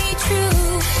be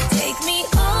true. Take me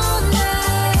all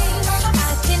night.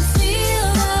 I can feel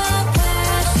the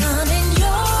passion in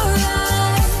your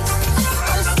eyes.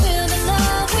 I'm still in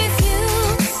love with you.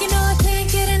 You know I can't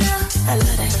get enough. I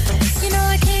love it. You know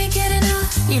I can't get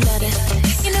enough. You love it.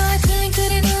 You know I can't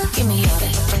get enough. Give me all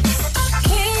that.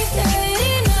 Can't get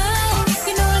enough.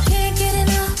 You know I can't get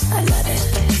enough. I love it.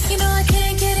 You know I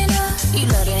can't get enough. You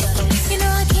love it. You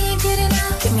know I can't get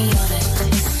enough. Give me all that.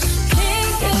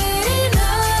 Can't get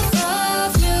enough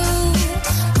of you.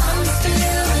 I'm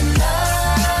still in love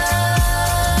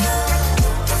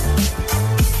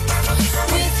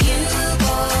with you,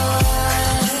 boy.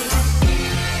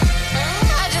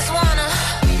 I just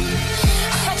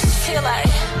feel like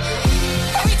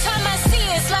every time I see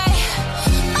you, it's like,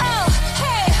 oh,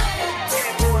 hey.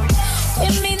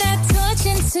 Give me that touch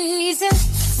and teasing.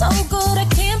 So good I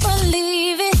can't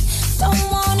believe it.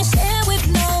 Don't wanna share with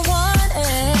no one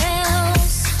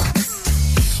else.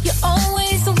 You're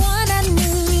always the one I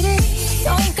needed.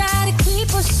 Don't gotta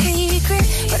keep a secret,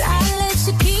 but I let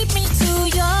you keep me to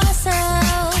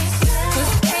yourself.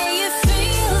 'Cause hey, it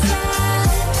feels like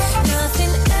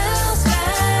nothing else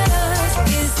matters.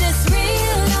 Is this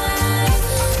real life?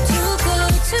 Too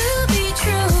good to be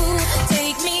true.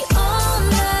 Take me all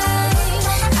night.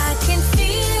 I can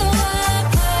feel the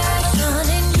passion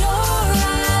in your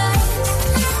eyes.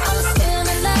 I'm still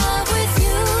in love with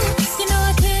you. You know I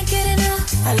can't get enough.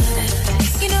 I love it.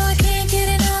 You know I can't get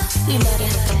enough. You love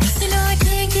it. You know I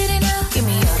can't get enough. Give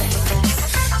me all that.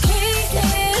 Can't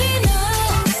get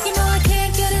enough. You know I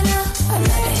can't get enough. I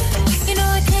love it. You know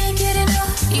I can't get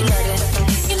enough. You love it.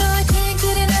 You know I can't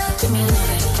get enough. Give me all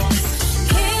that.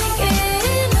 Can't get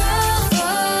enough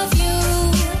of you.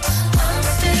 I'm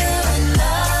still in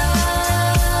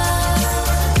love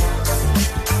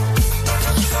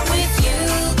with you,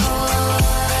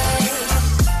 boy.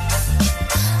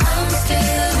 I'm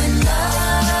still in love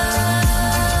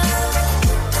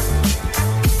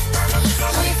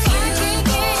with you. I can't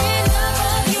get enough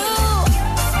of you.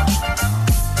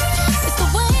 It's the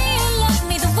way you love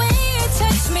me, the way you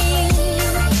touch me.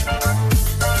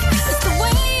 It's the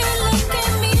way you look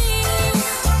at me.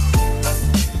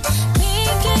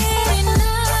 Can't get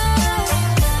enough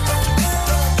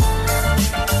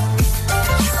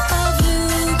of you,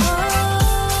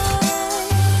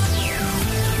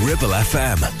 boy. Ribble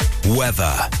FM.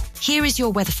 Weather. Here is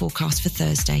your weather forecast for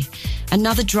Thursday.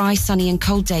 Another dry, sunny and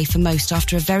cold day for most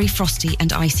after a very frosty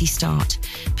and icy start.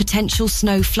 Potential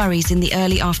snow flurries in the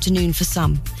early afternoon for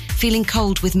some. Feeling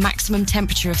cold with maximum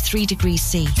temperature of 3 degrees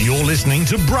C. You're listening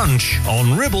to Brunch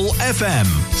on Ribble FM,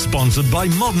 sponsored by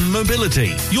Modern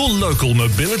Mobility, your local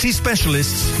mobility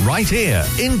specialists right here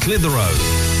in Clitheroe.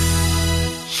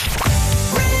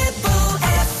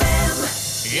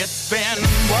 It's been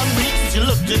 1 week since you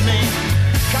looked at me.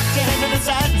 Cocked your head to the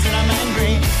sides and I'm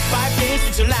angry. 5 days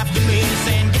since you laughed at me,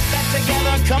 saying get back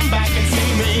together, come back and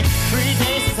see me. 3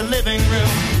 days since the living room.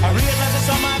 I realized it's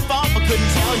all my fault but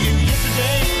couldn't tell you.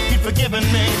 Yesterday you'd forgiven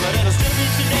me, but it'll still be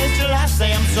 2 days till I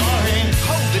say I'm sorry.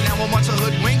 Hold it, now I want to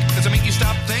hoodwink. Does it make you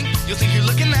stop, think? You'll think you're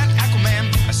looking at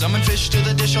Aquaman. I summon fish to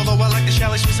the dish, although I like the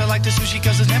chalet Swiss. I like the sushi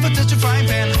cause it's never touched a frying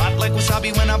pan. Hot like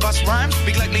wasabi when I bust rhymes.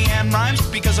 Big like Leanne rhymes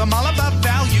because I'm all about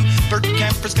value. Bert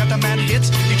Camper's got the mad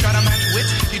hits. You try to match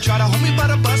wits, you try to hold me but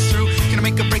I bust through. Gonna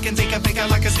make a break and take a fake out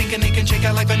like a stinking and shake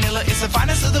out like vanilla. It's the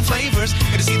finest of the flavors.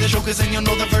 Gonna see the show cause then you'll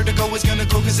know the vertigo is gonna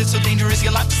go cause it's so dangerous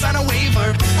you'll have to sign a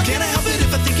waiver. Can't I help it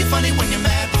if I think you're funny when you're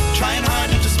mad? Trying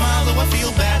hard not to smile though I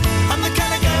feel bad. I'm the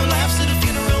kind of guy who laughs at a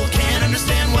funeral. Can't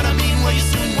understand what I mean, well you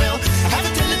soon will. I have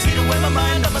a tendency to wear my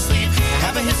mind on my sleeve. I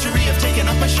have a history of taking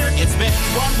off my shirt. It's been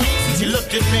 1 week since you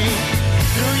looked at me.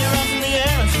 Threw your arms in the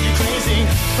air and said you're crazy.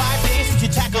 5 days since you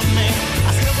tackled me.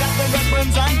 I still got the red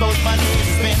burns on both my knees.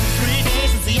 It's been 3 days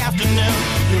since the afternoon.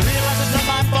 You realize it's not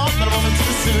my fault, but a moment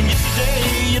too soon.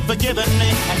 Yesterday you'd forgiven me,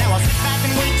 and now I'll sit back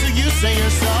and wait till you say you're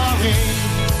sorry.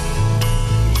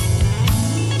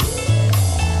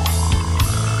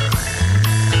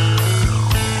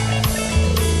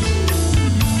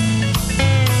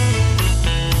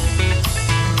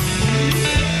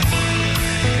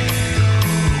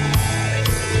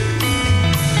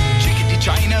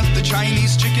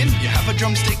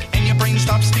 brain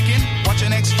stops sticking.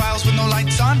 Watching X-Files with no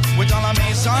lights on, with all our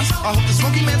maisons. I hope the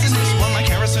smoky man's in this one, like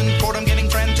Harrison Ford, I'm getting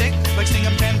frantic. Like Sting,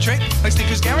 I'm pen trick. Like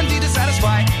Snickers, guaranteed to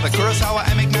satisfy. Like Kurosawa,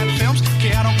 I make mad films.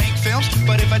 Okay, I don't make films,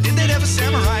 but if I did, they'd have a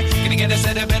samurai. Gonna get a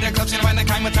set of better clubs, gonna find the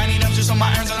kind with tiny dumpsters, so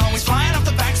my irons are always flying off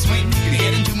the backswing. Gonna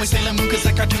get into my Sailor Moon, cause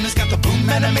that cartoonist got the boom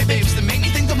anime babes that make me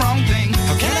think the wrong thing.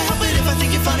 How can I help it if I think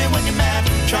you're funny when you're mad?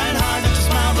 Trying hard not to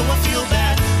smile, though I feel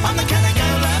bad. I'm the kind of guy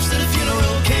who laughs at a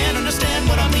funeral. Can't understand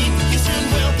what I mean, you soon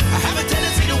will. I have a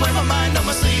tendency to wear my mind on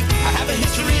my sleeve. I have a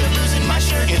history of losing my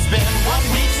shirt. It's been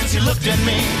 1 week since you looked at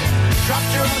me.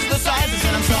 Dropped your arms to the sides and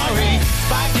said I'm sorry.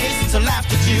 5 days since I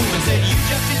laughed at you and said you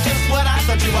just did just what I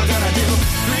thought you were gonna do.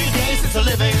 3 days since the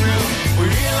living room. We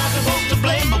realized we're both to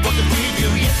blame, but what could we do?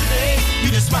 Yesterday, you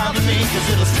just smiled at me, cause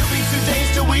it'll still be 2 days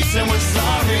till we say we're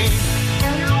sorry.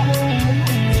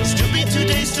 It'll still be 2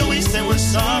 days till we say we're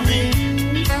sorry.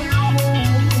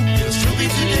 It'll still be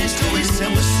 2 days till we say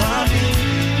we're sorry.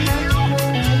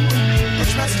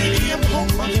 Touch my stadium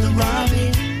home of the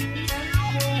Robbie.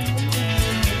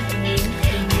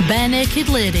 Bare Naked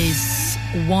Ladies,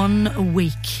 1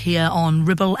 week here on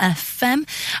Ribble FM.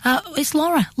 It's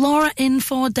Laura in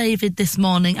for David this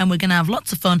morning, and we're going to have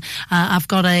lots of fun. I've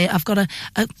got a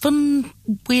fun,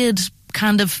 weird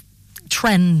kind of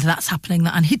trend that's happening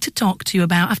that I need to talk to you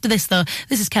about. After this, though,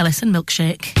 this is Kellis and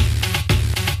Milkshake.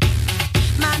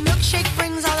 My milkshake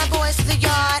brings all the boys to the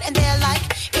yard, and they're like,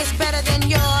 it's better than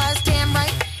yours. Damn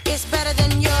right, it's better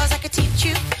than yours. I could teach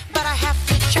you, but I have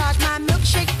to charge. My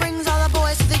milkshake brings all the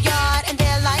boys to the yard, and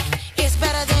they're like, it's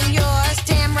better than yours.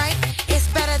 Damn right, it's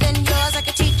better than yours. I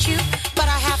could teach you, but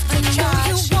I have to charge.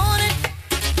 You want it,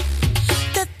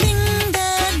 the thing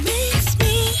that makes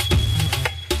me,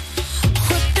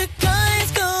 what the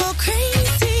guys go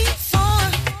crazy for.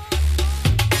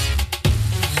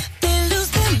 They lose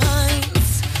their minds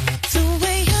the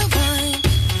way I whine.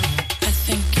 I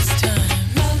think it's time.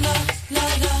 La la la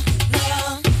la la.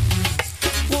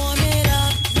 Warm it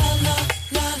up. La la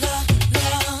la la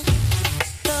la.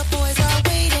 The boys are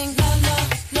waiting. La la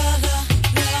la la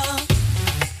la.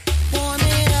 Warm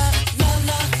it up. La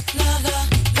la la la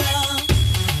la.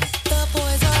 The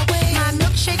boys are waiting. My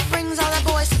milkshake brings all the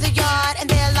boys to the yard, and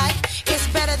they're like, it's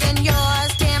better than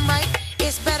yours. Damn right,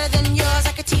 it's better than yours.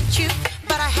 I could teach you,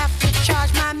 but I have to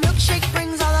charge. My milkshake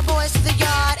brings all the boys to the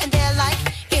yard, and they're like,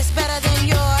 it's better than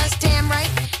yours. Damn right,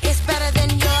 it's better than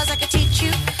yours. I could teach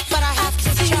you, but I have to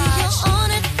charge. You're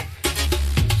on it.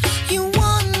 You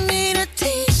want me to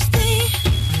teach thee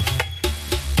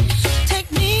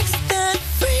techniques that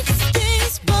freaks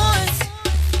these boys.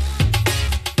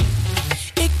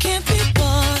 It can't be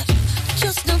bought.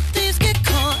 Just know thieves get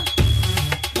caught.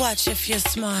 Watch if you're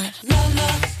smart. La la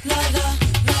la la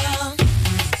la.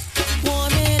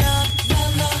 Warm it up. La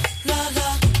la la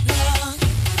la la.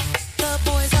 The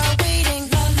boys are waiting.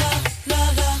 La la la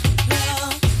la la.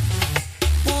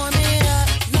 Warm it up.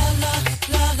 La la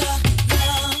la la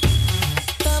la.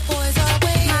 The boys are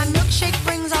waiting. My milkshake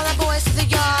brings all the boys to the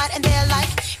yard, and they're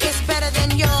like, it's better than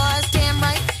yours. Damn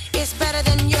right, it's better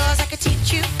than yours. I could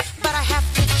teach you, but I have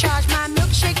to charge. My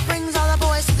milkshake brings all the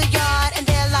boys to the yard, and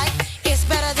they're like, it's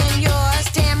better than yours.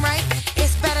 Damn right,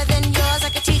 it's better than yours. I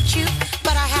could teach you,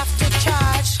 but I have to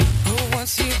charge. Oh,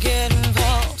 once you get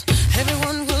involved,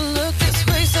 everyone will look this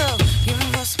way, so you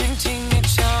must maintain your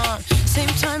charm.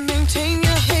 Same time, maintain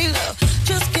your halo.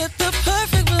 Just get the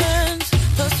perfect blend.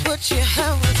 Plus what you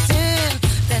have within.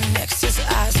 Then next his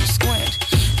eyes will squint.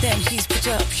 Then he's picked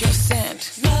up your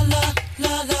scent. La la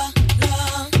la la la.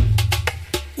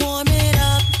 Warm it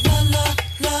up. La la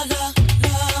la la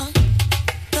la.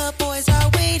 The boys are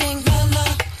waiting. La la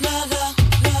la la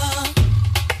la.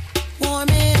 Warm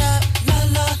it up. La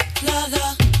la la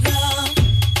la la.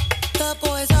 The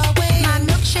boys are waiting. My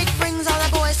milkshake brings all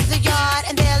the boys to the yard,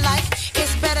 and they're like,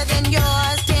 it's better than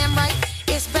yours. Damn right,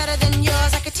 it's better than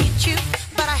yours. I could teach you,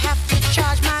 but I have to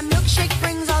charge. My milkshake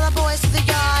brings all the boys to the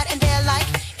yard, and they're like,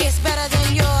 it's better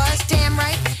than yours. Damn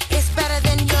right, it's better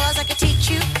than yours. I could teach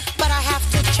you, but I have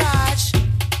to charge.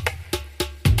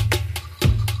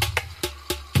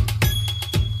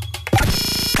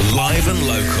 Live and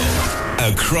local,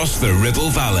 across the Ribble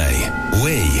Valley,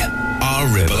 we are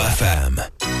Ribble FM.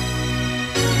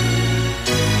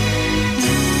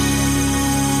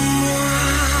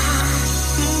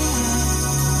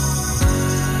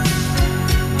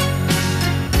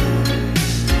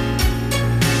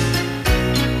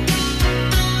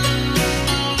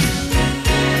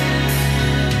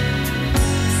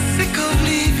 Sick of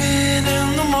leaving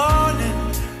in the morning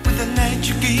with the night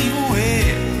you gave away.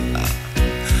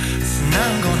 Now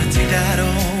I'm gonna take that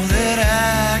all that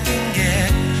I can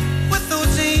get with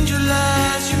those angel eyes.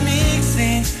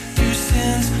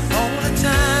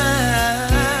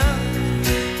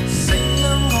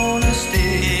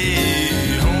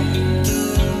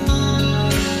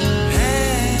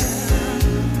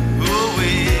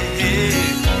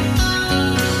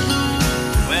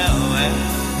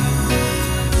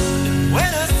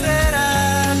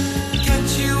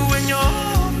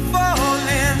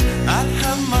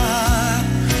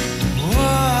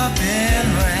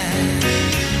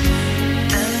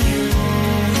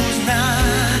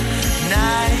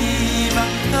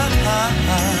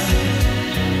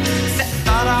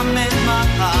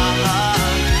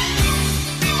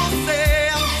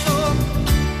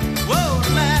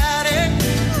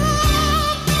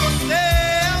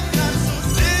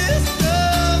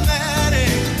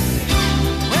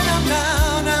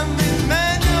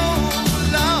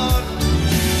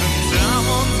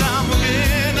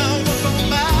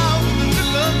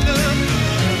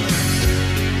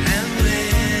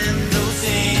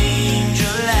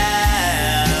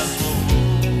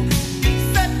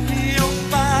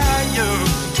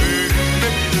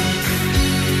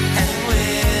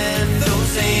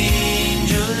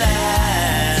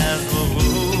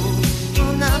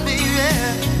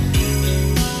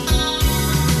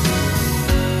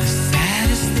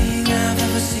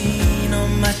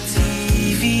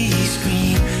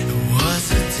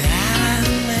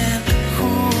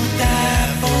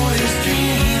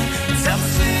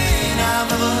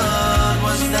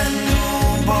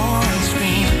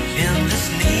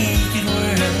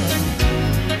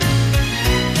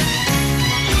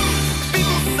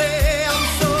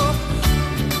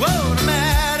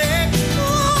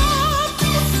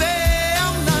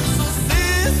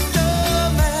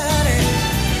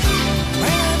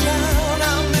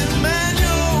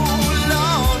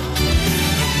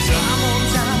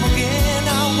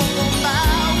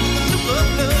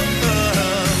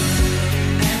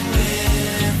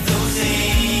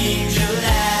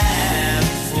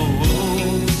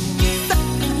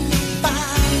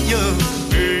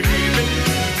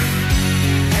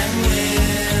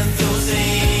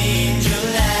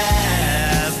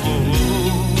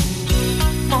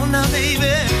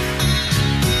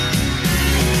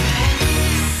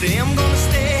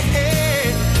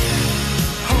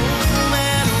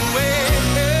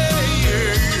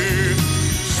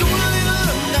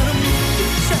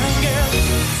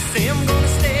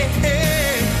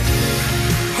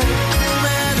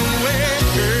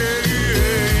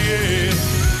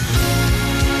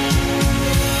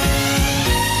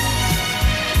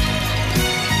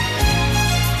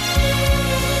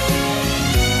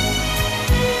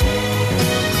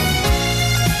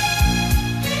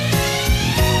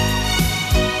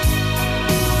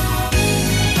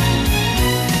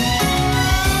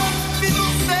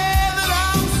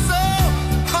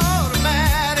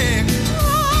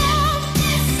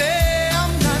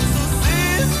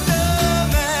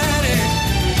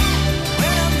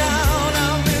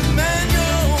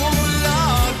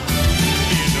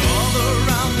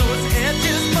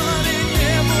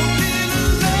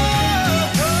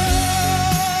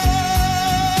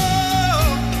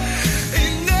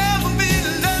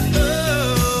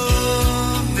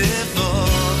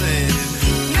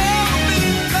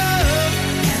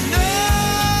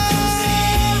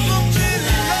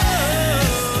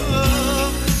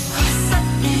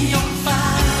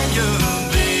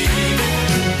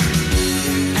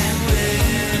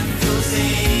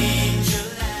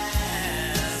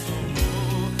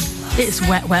 It's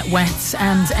Wet, Wet, Wet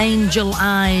and Angel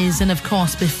Eyes. And of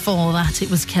course, before that, it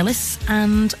was Killis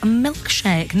and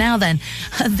Milkshake. Now then,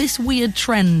 this weird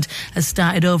trend has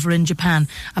started over in Japan.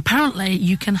 Apparently,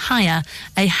 you can hire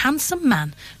a handsome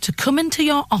man to come into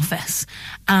your office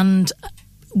and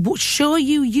show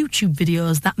you YouTube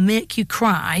videos that make you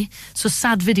cry, so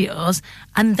sad videos,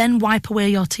 and then wipe away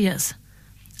your tears.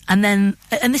 And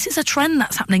this is a trend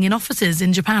that's happening in offices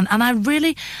in Japan. And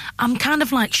I'm kind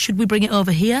of like, should we bring it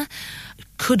over here?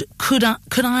 Could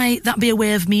I, that be a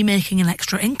way of me making an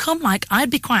extra income? Like, I'd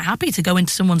be quite happy to go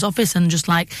into someone's office and just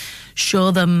like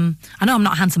show them, I know I'm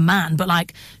not a handsome man, but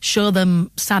like show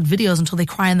them sad videos until they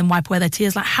cry and then wipe away their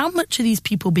tears. Like, how much are these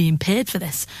people being paid for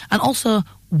this? And also,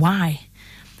 why?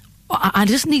 I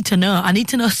just need to know. I need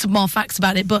to know some more facts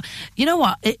about it. But you know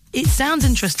what? It sounds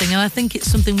interesting, and I think it's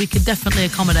something we could definitely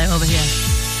accommodate over here.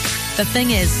 The thing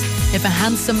is, if a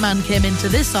handsome man came into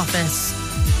this office,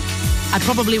 I'd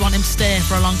probably want him to stay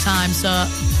for a long time. So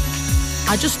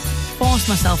I just force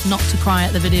myself not to cry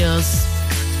at the videos.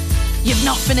 You've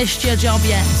not finished your job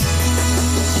yet.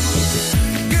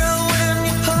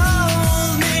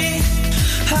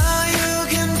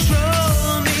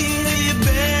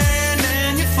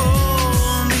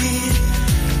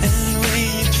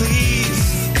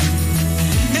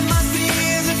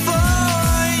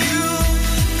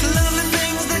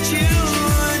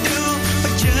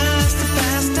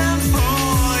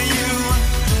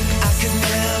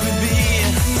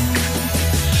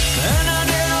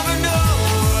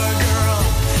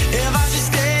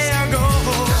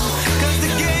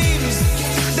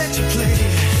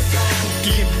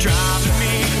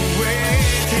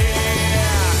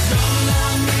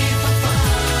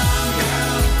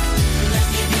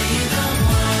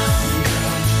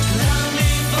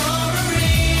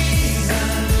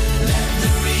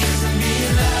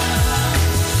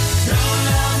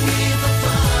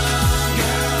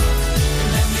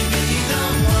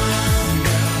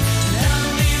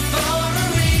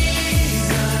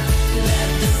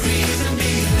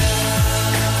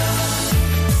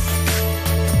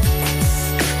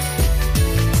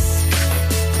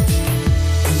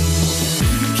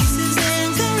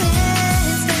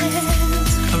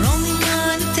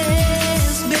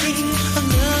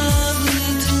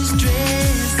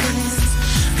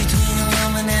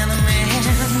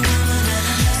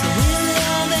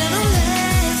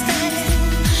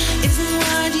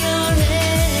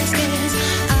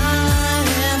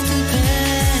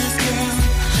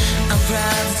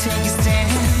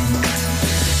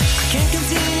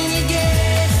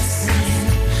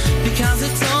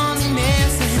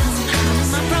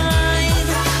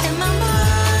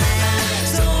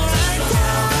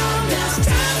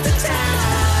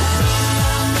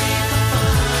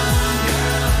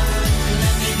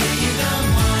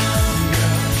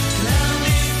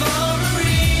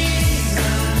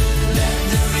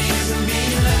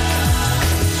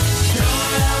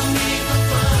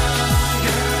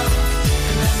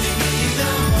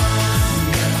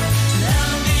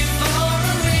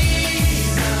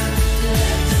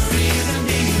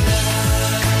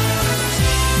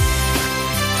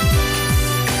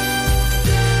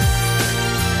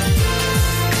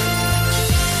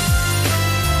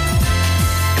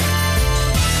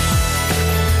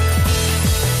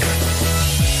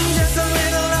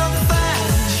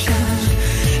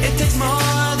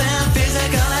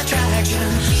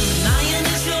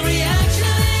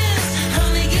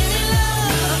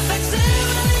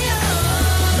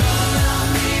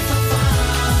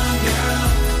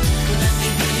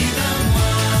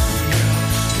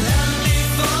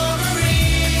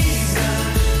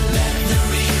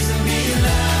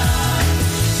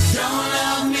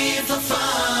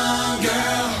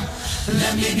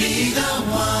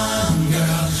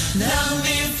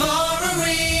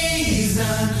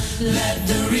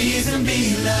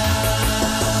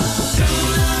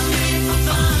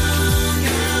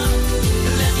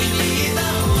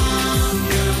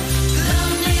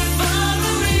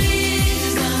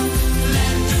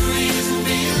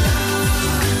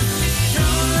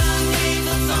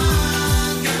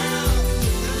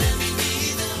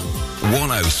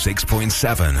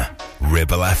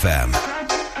 Ribble FM.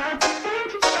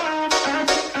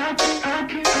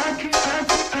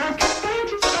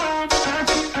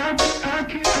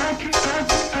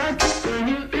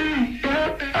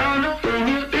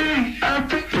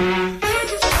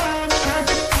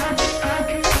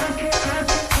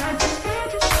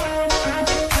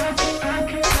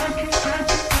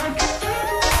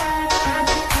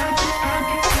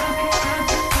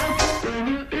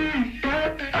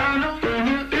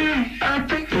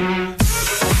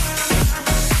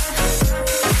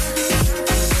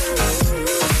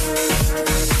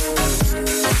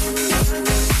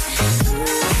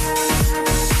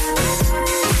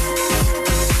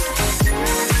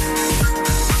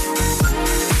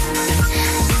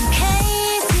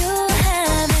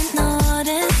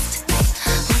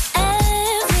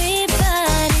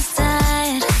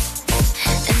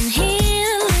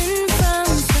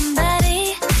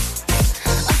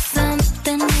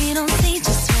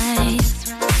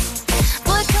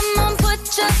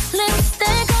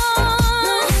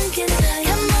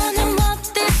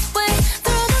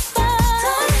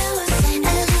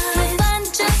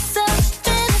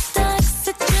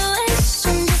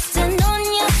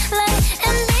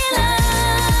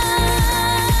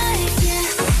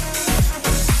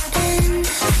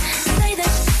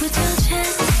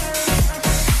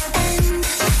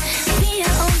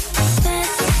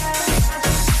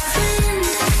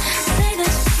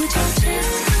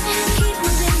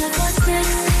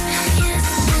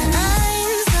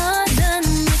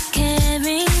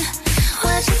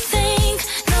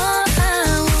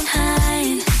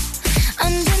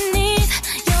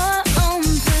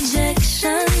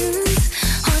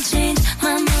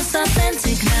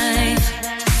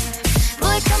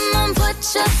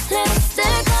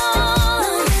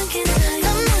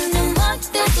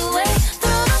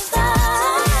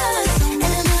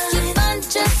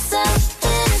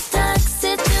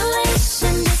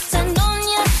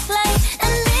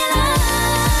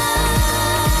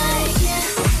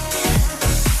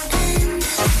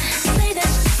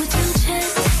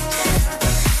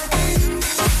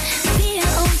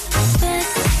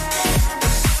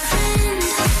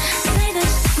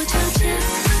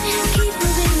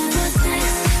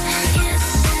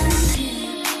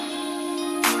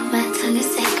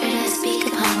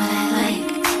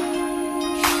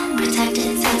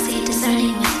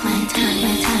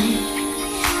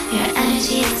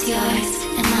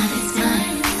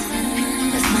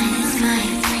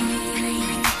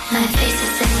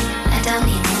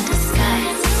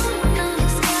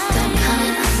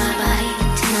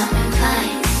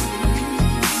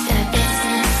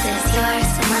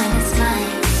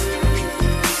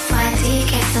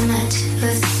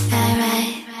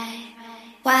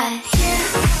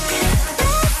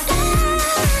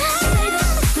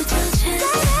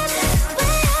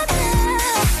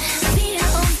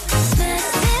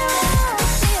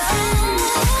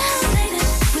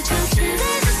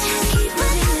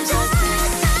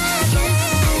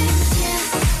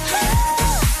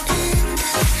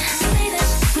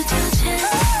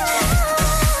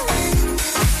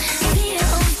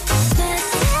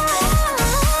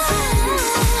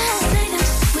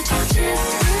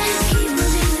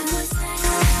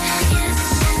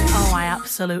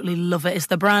 absolutely love it. It's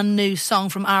the brand new song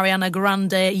from Ariana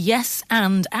Grande, Yes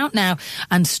and, out now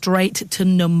and straight to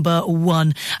number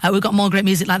 1. We've got more great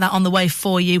music like that on the way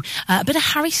for you. A bit of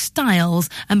Harry Styles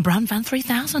and Bran Van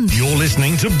 3000. You're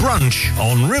listening to Brunch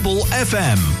on Ribble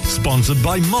FM, sponsored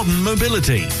by Modern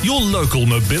Mobility, your local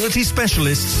mobility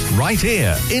specialists right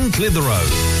here in Clitheroe.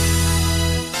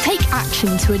 Take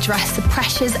action to address the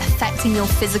pressures affecting your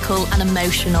physical and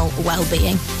emotional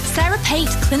well-being. Sarah Pate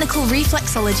Clinical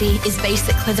Reflexology is based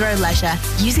at Clitheroe Leisure.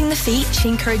 Using the feet, she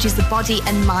encourages the body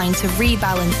and mind to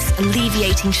rebalance,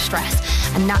 alleviating stress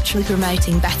and naturally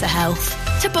promoting better health.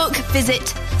 To book,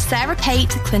 visit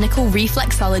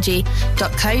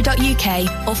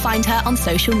sarahpateclinicalreflexology.co.uk or find her on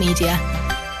social media.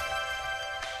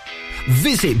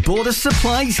 Visit Border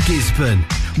Supplies Gisborne.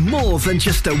 More than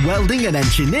just a welding and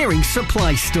engineering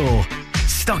supply store.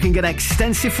 Stocking an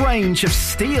extensive range of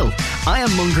steel,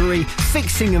 ironmongery,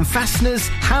 fixing and fasteners,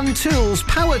 hand tools,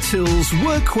 power tools,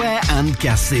 workwear and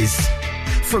gases.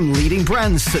 From leading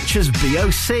brands such as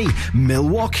BOC,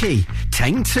 Milwaukee,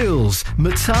 Teng Tools,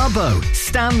 Metabo,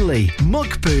 Stanley,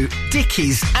 Muck Boot,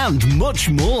 Dickies and much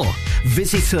more.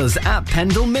 Visit us at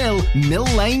Pendle Mill, Mill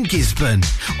Lane, Gisborne,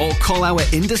 or call our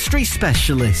industry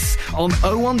specialists on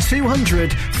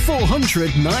 01200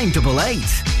 400 988.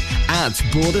 At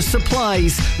Border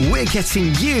Supplies, we're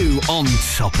getting you on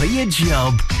top of your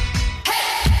job.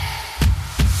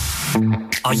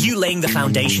 Are you laying the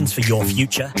foundations for your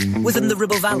future? Within the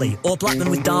Ribble Valley or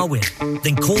Blackburn with Darwin?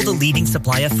 Then call the leading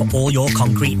supplier for all your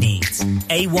concrete needs.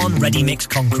 A1 Ready Mix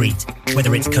Concrete.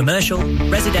 Whether it's commercial,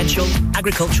 residential,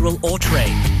 agricultural or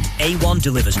trade, A1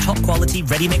 delivers top quality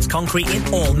ready mix concrete in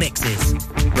all mixes.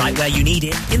 Right where you need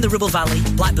it, in the Ribble Valley,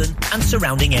 Blackburn and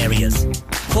surrounding areas.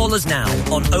 Call us now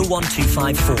on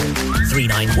 01254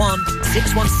 391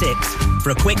 616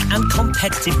 for a quick and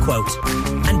competitive quote.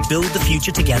 And build the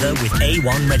future together with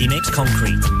A1 Ready Mix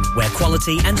Concrete, where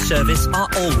quality and service are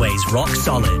always rock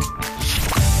solid.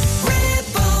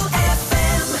 Ribble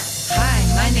FM. Hi,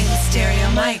 my name is Stereo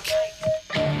Mike.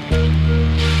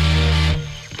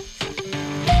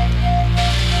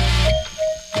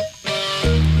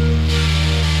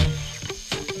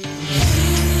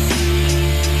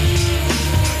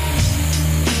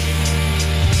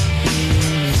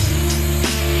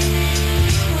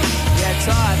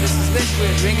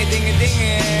 Liquid,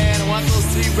 ring-a-ding-a-dingin'. I want those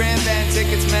 3 brand band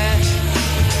tickets, man.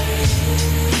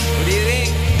 What do you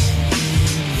think?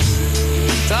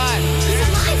 Time.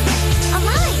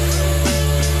 Alive.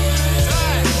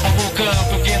 I woke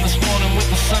up again this morning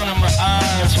with the sun in my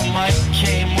eyes when Mike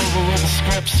came over with a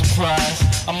script surprise.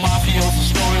 A mafioso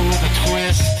story with a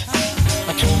twist.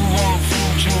 A 2-1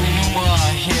 fool, Julie Newmar,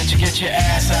 here to get your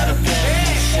ass out of bed.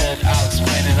 He said, I'll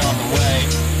explain it on the way.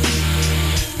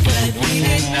 But we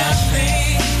did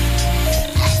nothing,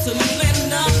 absolutely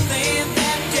nothing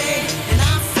that day. And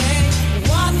I say,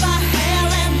 what the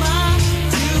hell am I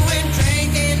doing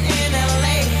drinking in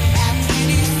LA at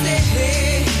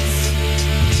 26?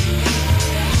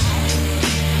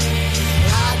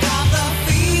 I got the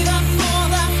fever for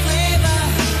the flavor,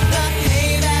 the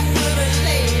payback will be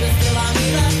later. Still I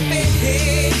need a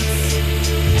fix.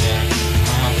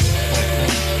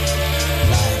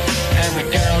 And the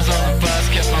girls on the bus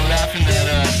kept on laughing at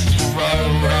us as we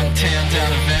rode around town down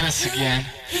to Venice again.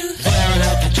 Blaring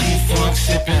out the G-Funk,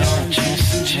 sipping on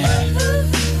juice and gin.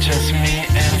 Just me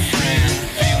and a friend,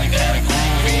 feeling kind of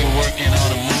groovy, working on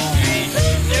a movie.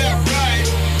 Yeah, right.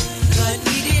 But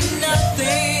we did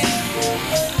nothing,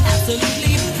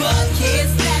 absolutely but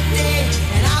kiss that day.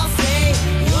 And I'll say,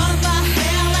 what the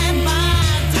hell am I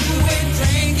doing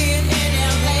drinking in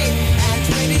LA at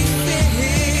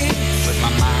 26? Put my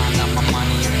mind on my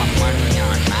money and my money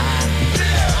on mine.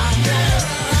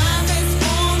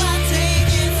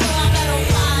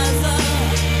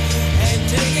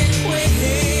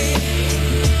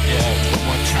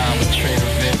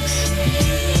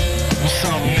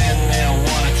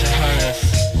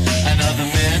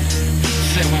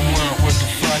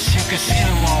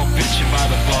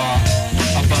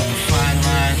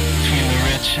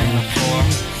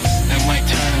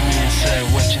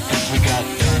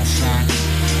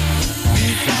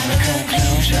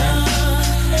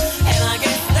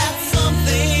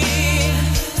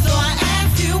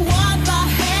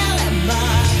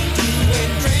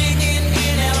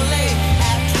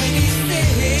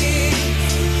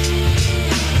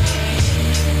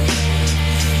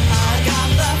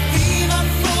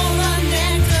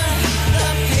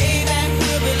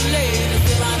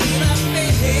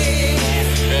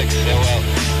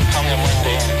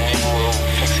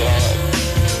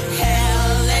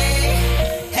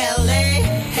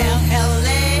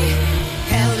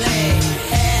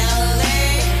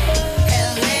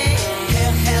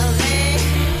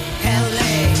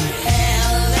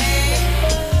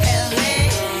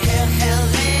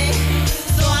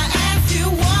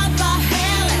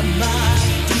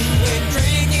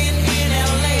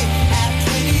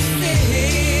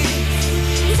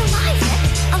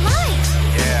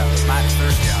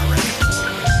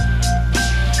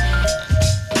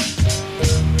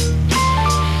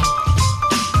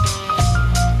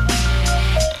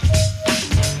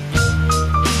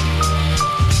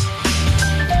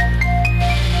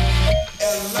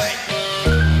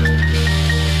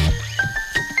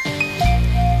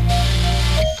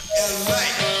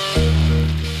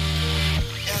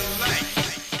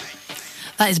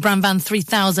 That is Bram Van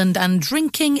 3000 and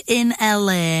Drinking in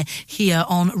LA here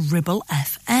on Ribble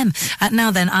FM.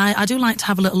 Now then, I do like to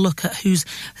have a little look at who's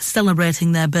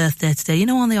celebrating their birthday today. You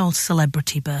know, on the old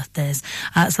celebrity birthdays.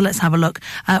 So let's have a look.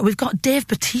 We've got Dave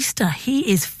Bautista.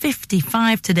 He is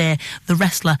 55 today, the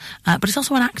wrestler. But he's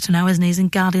also an actor now, isn't he? He's in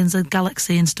Guardians of the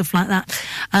Galaxy and stuff like that.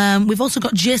 We've also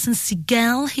got Jason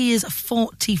Segel. He is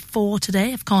 44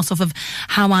 today, of course, off of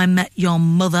How I Met Your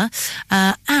Mother.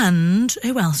 And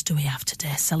who else do we have today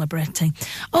celebrating?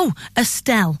 Oh,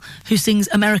 Estelle, who sings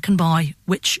American Boy,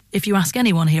 which, if you ask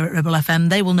anyone here at Ribble FM,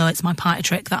 they will know it's my party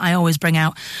trick that I always bring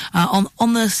out.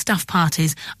 On the staff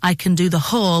parties, I can do the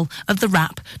whole of the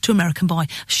rap to American Boy.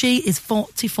 She is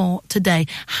 44 today.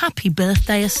 Happy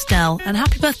birthday, Estelle, and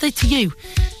happy birthday to you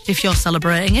if you're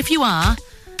celebrating. If you are,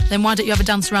 then why don't you have a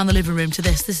dance around the living room to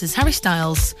this? This is Harry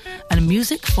Styles and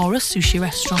Music for a Sushi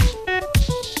Restaurant.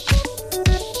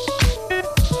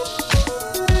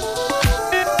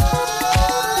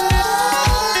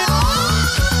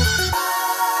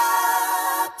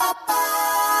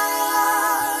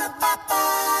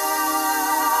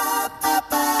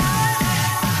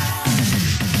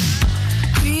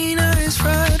 Green eyes,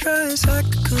 fried rice, I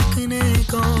could cook an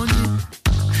egg on you.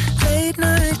 Late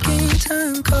night game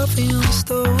time, coffee on the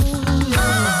stove.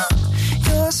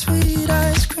 Your sweet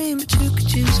ice cream, but you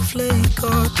could use a flake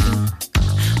or two.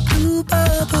 Blue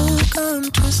bubble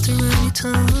gum, twist around your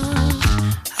tongue.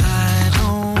 I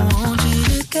don't want you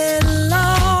to get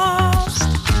lost.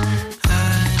 I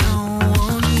don't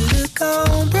want you to go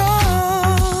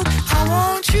broke. I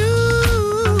want you.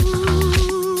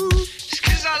 Just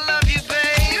 'cause I love you,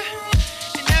 babe,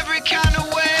 in every kind of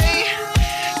way.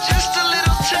 Just a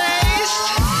little taste.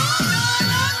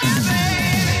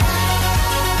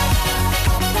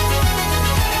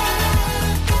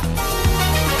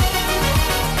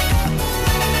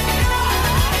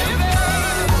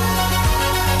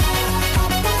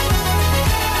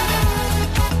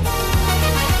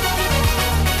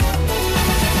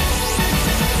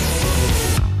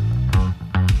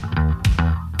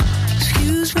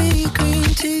 Excuse me, green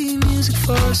tea, music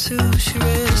for a sushi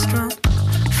restaurant.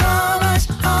 All rice,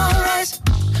 all rice.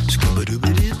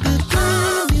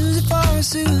 Music for a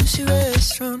sushi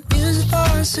restaurant. Music for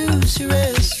a sushi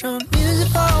restaurant. Music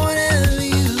for whatever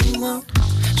you want.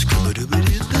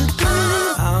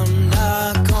 I'm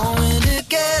not going to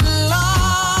get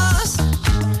lost.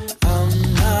 I'm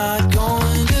not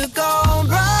going to go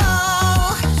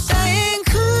broke. Saying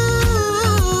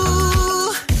cool.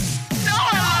 No,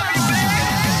 I love you,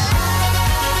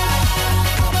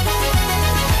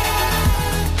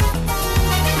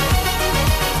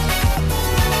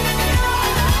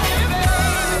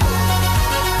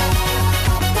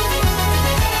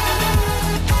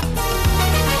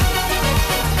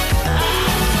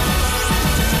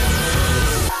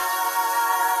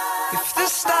 If the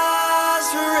stars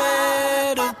were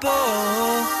edible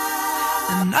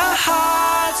and our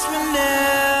hearts would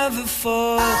never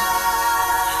fall,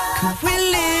 could we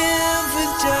live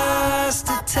with just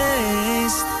a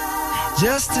taste?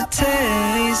 Just a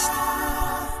taste.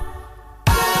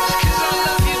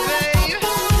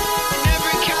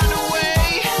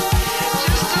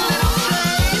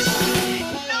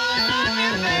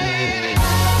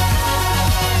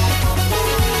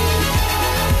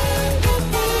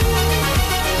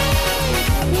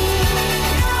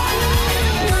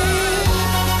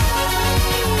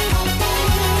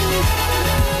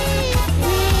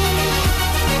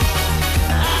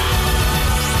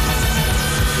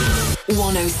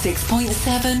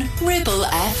 .7 Ribble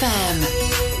FM.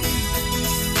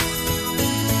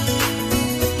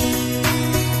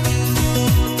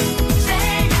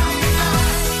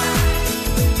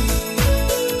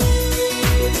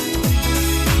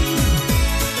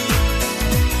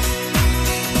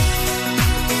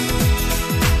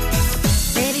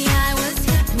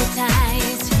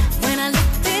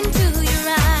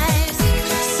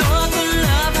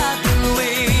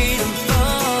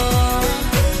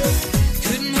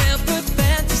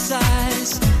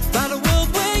 By the world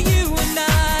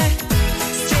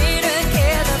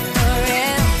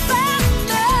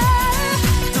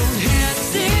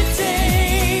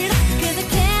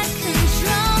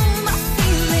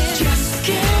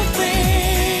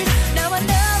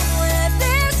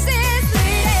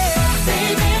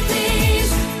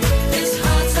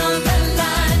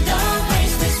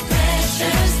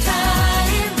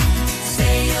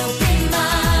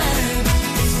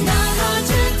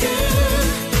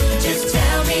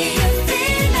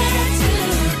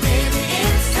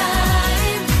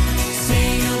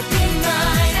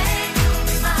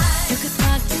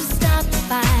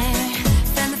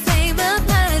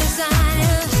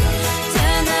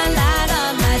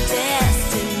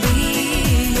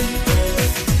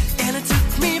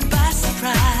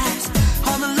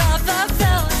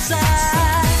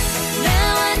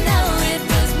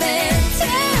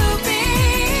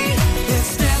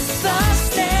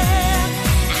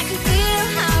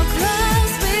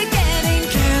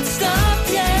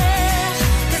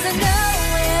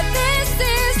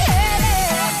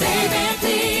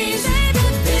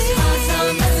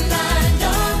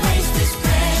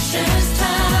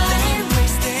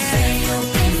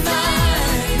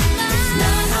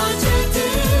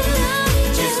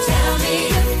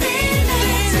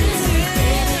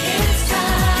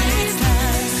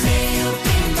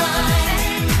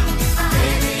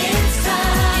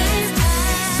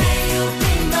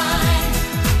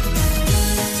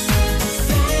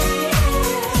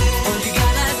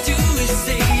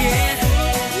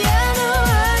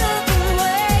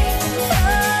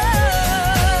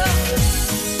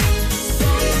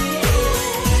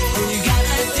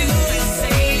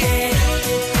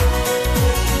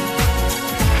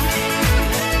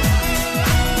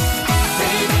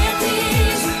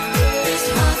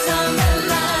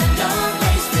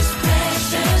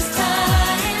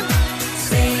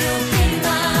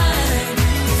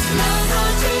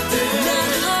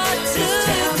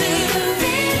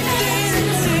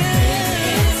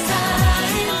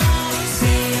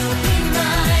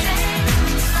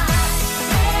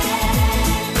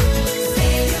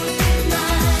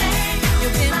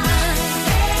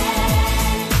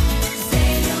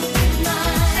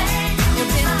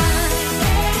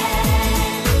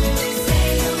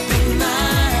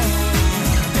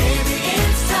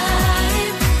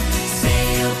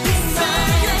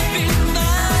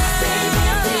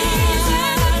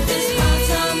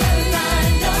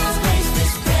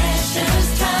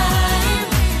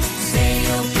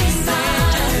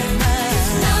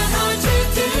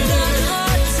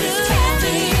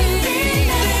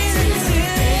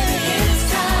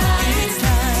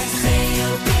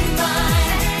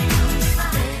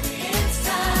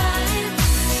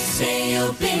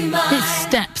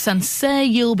Mix and Say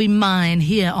You'll Be Mine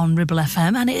here on Ribble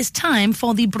FM, and it is time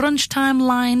for the Brunch Time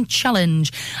Line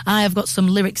Challenge. I have got some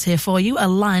lyrics here for you, a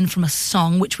line from a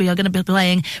song which we are going to be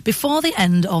playing before the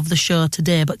end of the show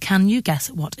today, but can you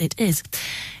guess what it is?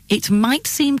 It might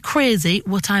seem crazy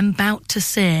what I'm about to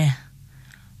say.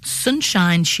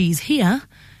 Sunshine, she's here,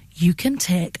 you can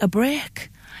take a break.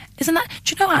 Isn't that,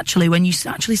 do you know, actually, when you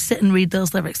actually sit and read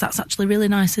those lyrics, that's actually really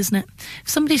nice, isn't it? If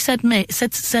somebody said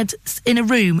in a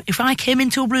room, if I came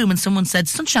into a room and someone said,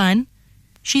 Sunshine,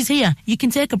 she's here, you can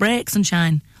take a break,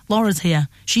 Sunshine. Laura's here,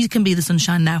 she can be the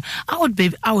sunshine now. I would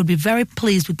be very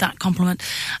pleased with that compliment.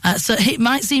 So it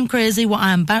might seem crazy what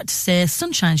I'm about to say.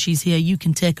 Sunshine, she's here, you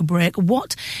can take a break.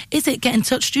 What is it? Get in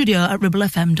touch, studio at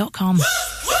ribblefm.com.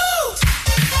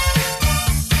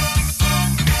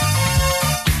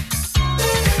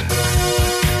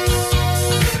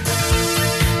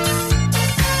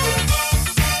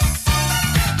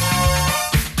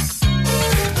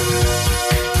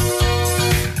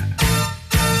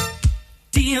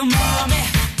 Dear mommy,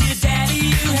 dear daddy,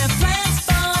 you have plans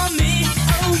for me.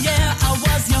 Oh yeah, I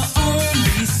was your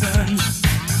only son.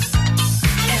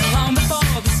 And long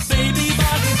before this baby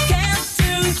boy could count to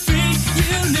 3,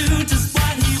 you knew just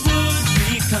what he would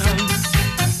become.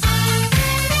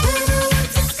 When I went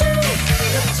to school,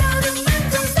 the child of mine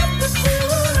goes up the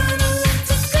school. When I went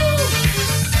to school,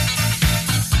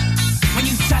 when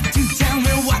you tried to tell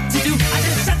me what to do, I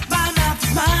just shut my mouth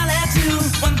and smile at you.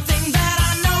 One thing that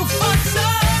I know for sure.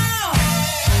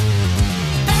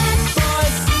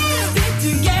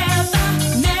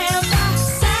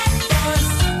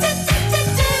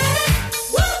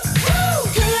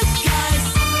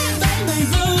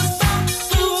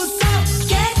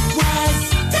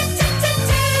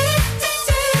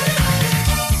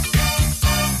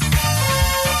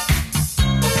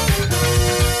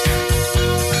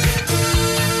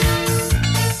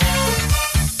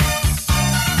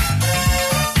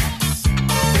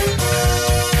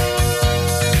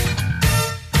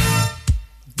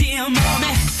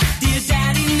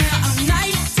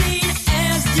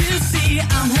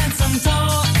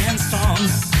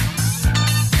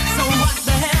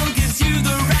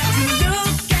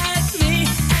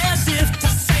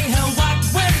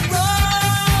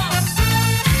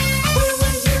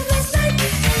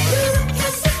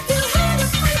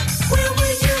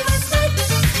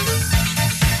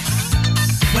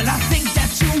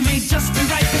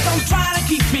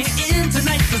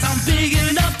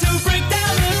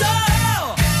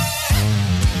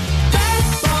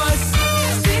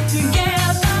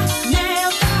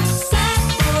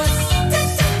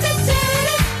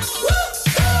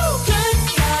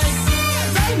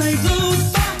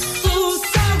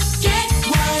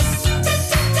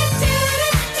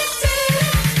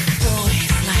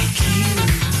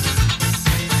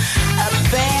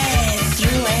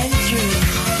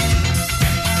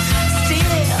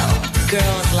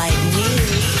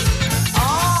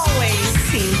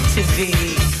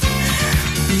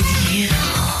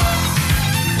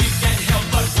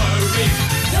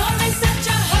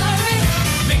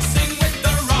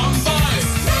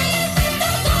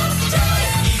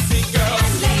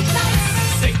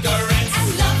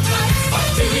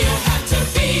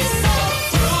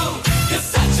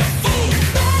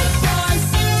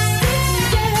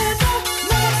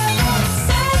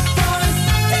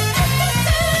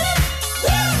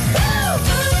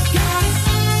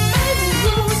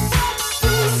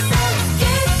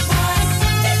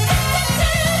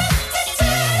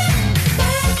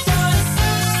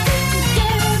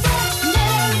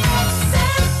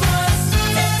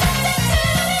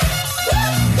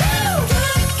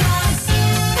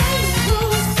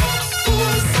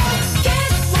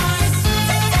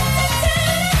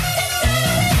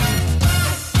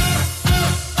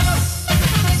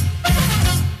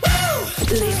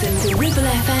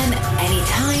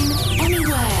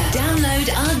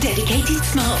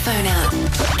 Smartphone app.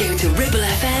 Go to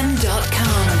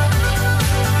ribblefm.com.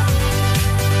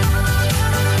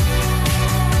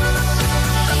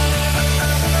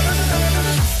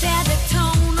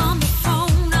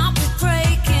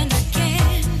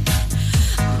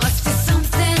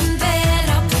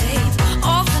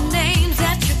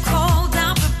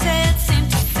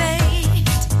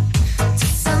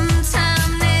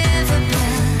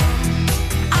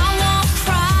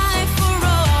 Cry for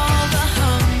all the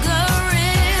hunger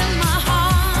in my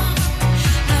heart.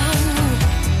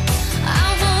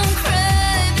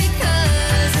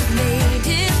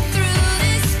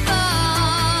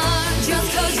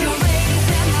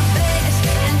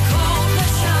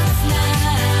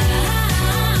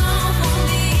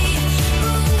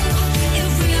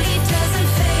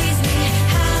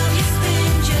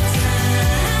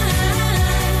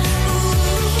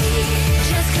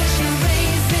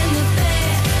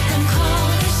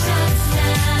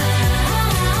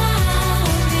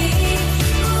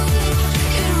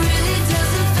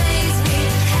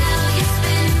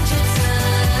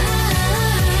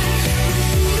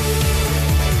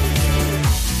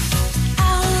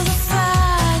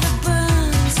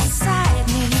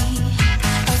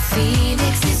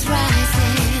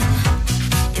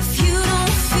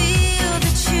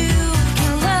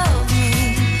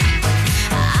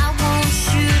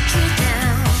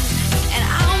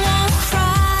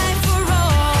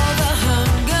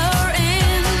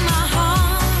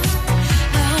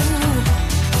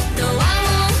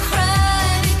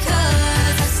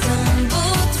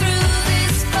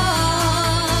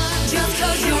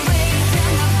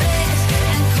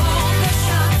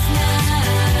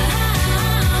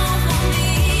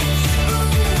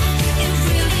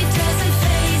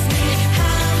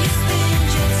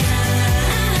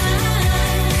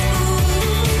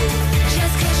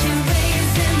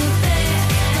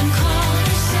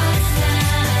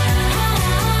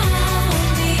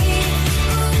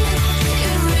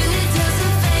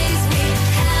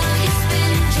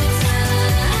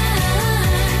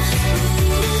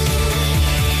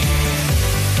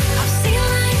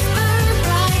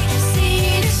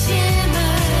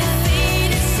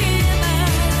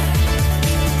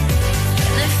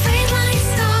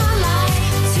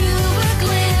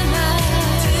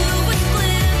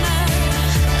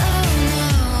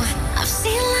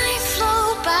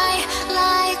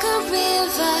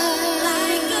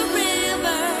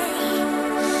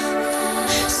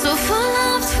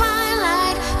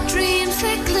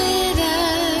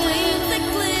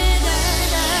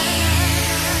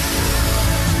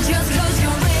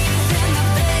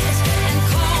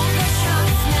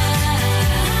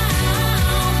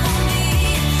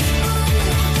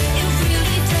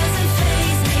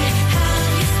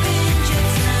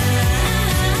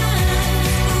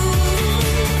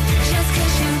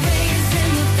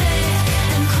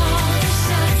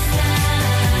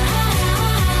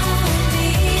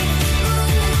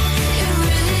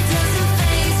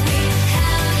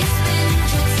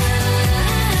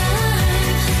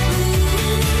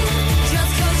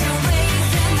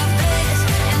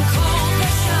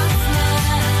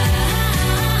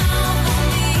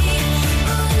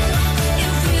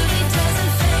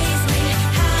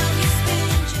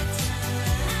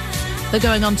 They're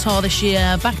going on tour this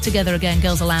year. Back together again,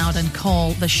 Girls Aloud and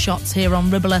Call the Shots here on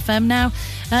Ribble FM. Now,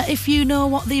 if you know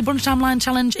what the Brunch Timeline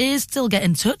Challenge is, still get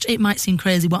in touch. It might seem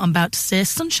crazy what I'm about to say.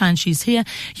 Sunshine, she's here.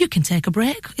 You can take a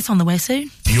break. It's on the way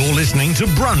soon. You're listening to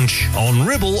Brunch on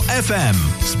Ribble FM,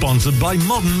 sponsored by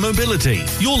Modern Mobility,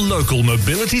 your local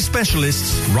mobility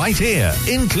specialists right here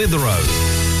in Clitheroe.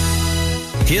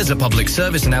 Here's a public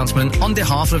service announcement on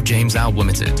behalf of James Howe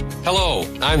Limited. Hello,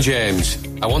 I'm James.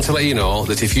 I want to let you know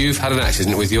that if you've had an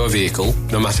accident with your vehicle,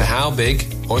 no matter how big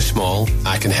or small,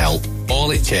 I can help.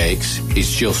 All it takes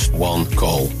is just one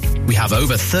call. We have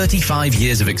over 35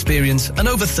 years of experience and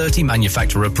over 30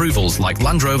 manufacturer approvals like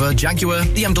Land Rover, Jaguar,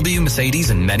 BMW, Mercedes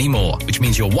and many more, which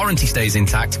means your warranty stays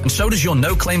intact and so does your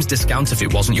no claims discount if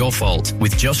it wasn't your fault,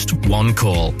 with just one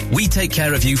call. We take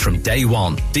care of you from day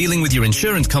one, dealing with your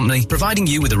insurance company, providing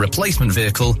you with a replacement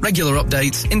vehicle, regular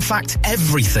updates, in fact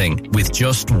everything, with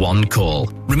just one call.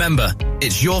 Remember,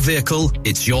 it's your vehicle,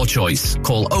 it's your choice.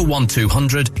 Call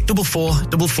 01200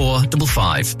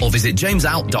 444455 or visit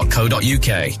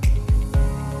jamesout.co.uk.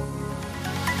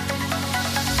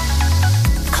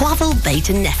 Clavel Bait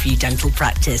 & Nephew Dental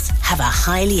Practice have a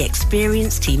highly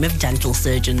experienced team of dental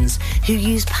surgeons who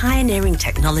use pioneering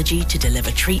technology to deliver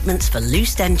treatments for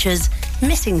loose dentures,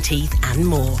 missing teeth and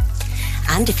more.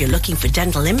 And if you're looking for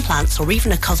dental implants or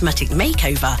even a cosmetic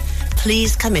makeover,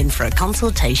 please come in for a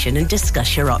consultation and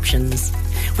discuss your options.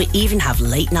 We even have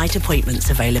late night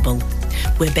appointments available.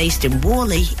 We're based in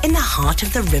Worley in the heart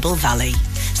of the Ribble Valley.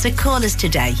 So call us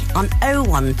today on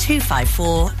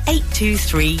 01254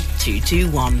 823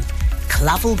 221.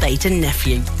 Clavel Bait &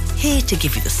 Nephew. Here to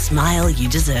give you the smile you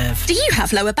deserve. Do you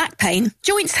have lower back pain,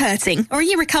 joints hurting, or are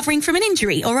you recovering from an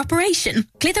injury or operation?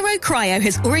 Clitheroe Cryo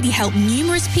has already helped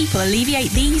numerous people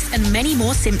alleviate these and many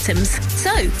more symptoms.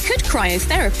 So, could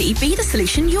cryotherapy be the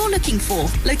solution you're looking for?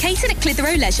 Located at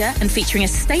Clitheroe Leisure and featuring a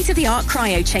state-of-the-art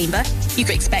cryo chamber, you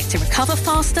can expect to recover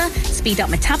faster, speed up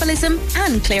metabolism,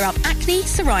 and clear up acne,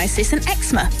 psoriasis, and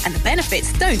eczema. And the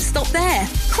benefits don't stop there.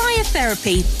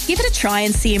 Cryotherapy. Give it a try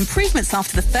and see improvements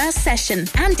after the first session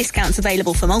and discounts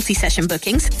available for multi-session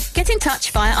bookings. Get in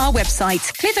touch via our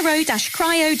website,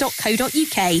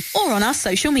 clitheroe-cryo.co.uk or on our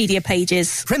social media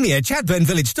pages. Premier Chadburn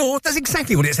Village Store does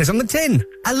exactly what it says on the tin.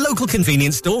 A local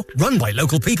convenience store run by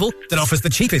local people that offers the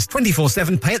cheapest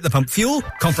 24/7 pay-at-the-pump fuel,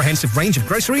 comprehensive range of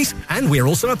groceries, and we're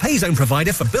also a pay zone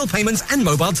provider for bill payments and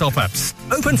mobile top-ups.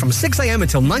 Open from 6 a.m.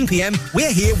 until 9 p.m.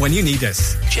 We're here when you need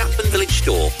us. Chapman Village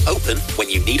Store, open when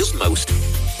you need us most.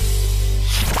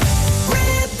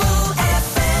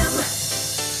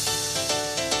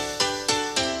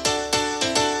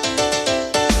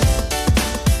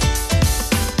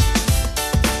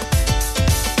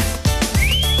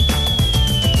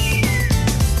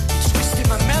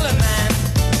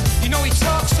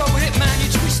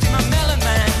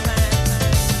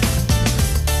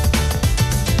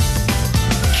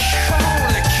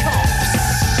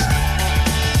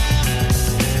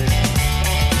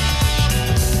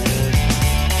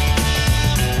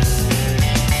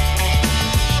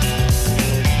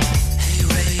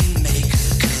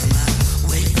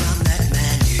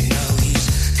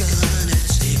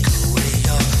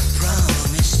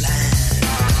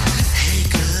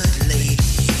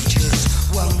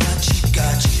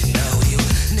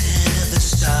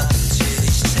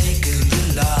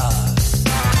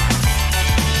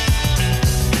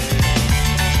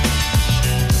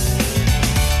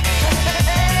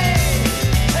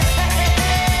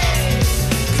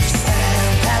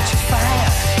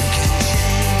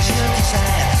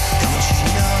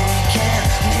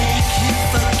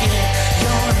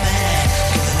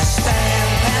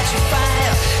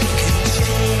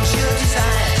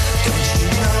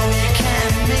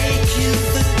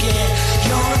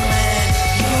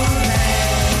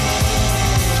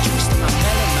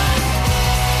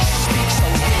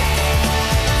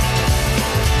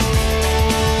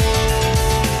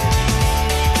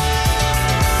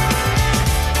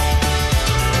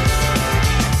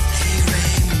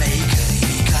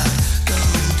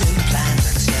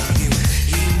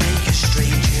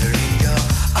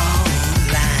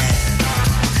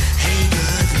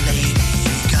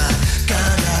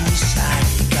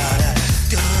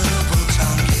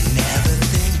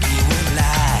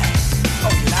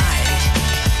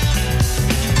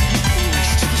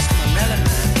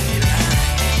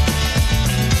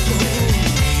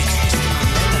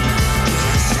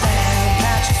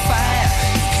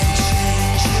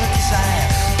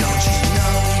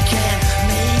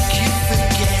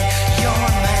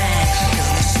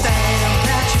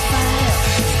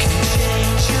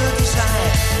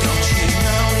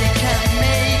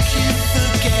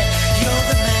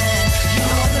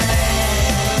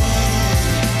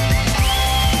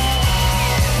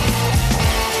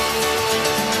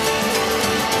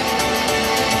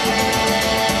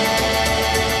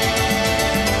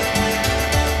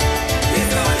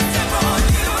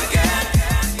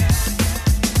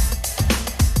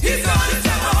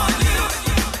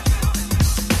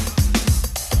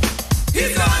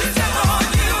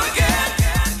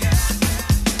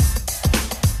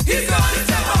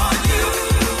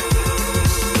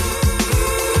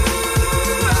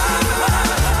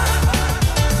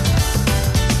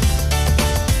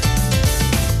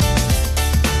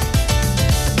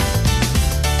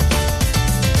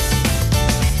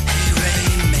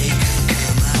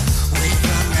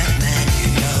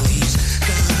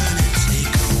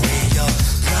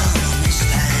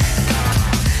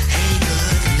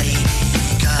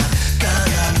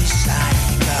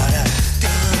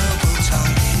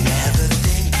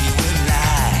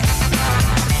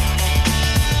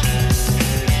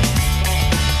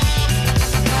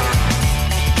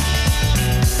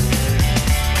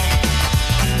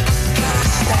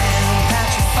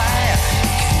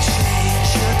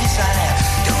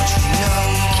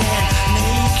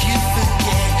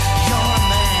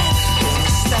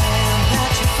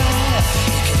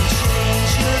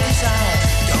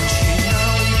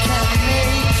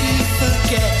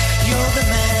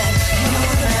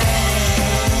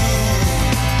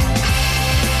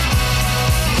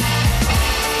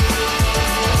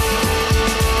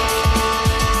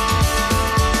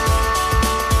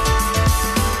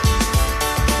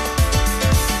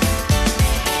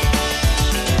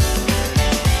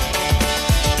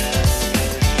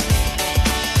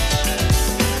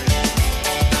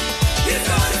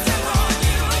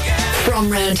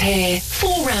 Round here,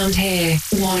 for round here,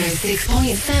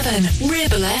 106.7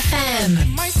 Ribble FM. It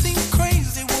might seem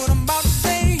crazy what I'm about to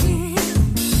say.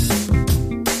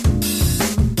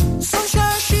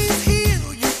 Sunshine, she's here,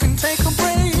 you can take a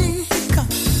break.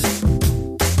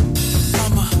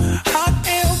 I'm a hot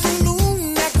air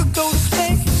balloon that could go to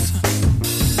space.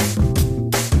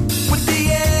 With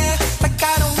the air, like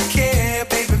I don't care,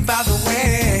 baby, by the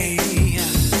way.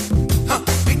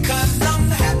 Because I'm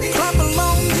happy. Clap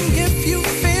along if you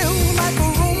feel like a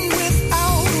room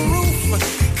without a roof.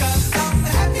 Because I'm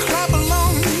happy. Clap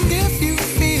along if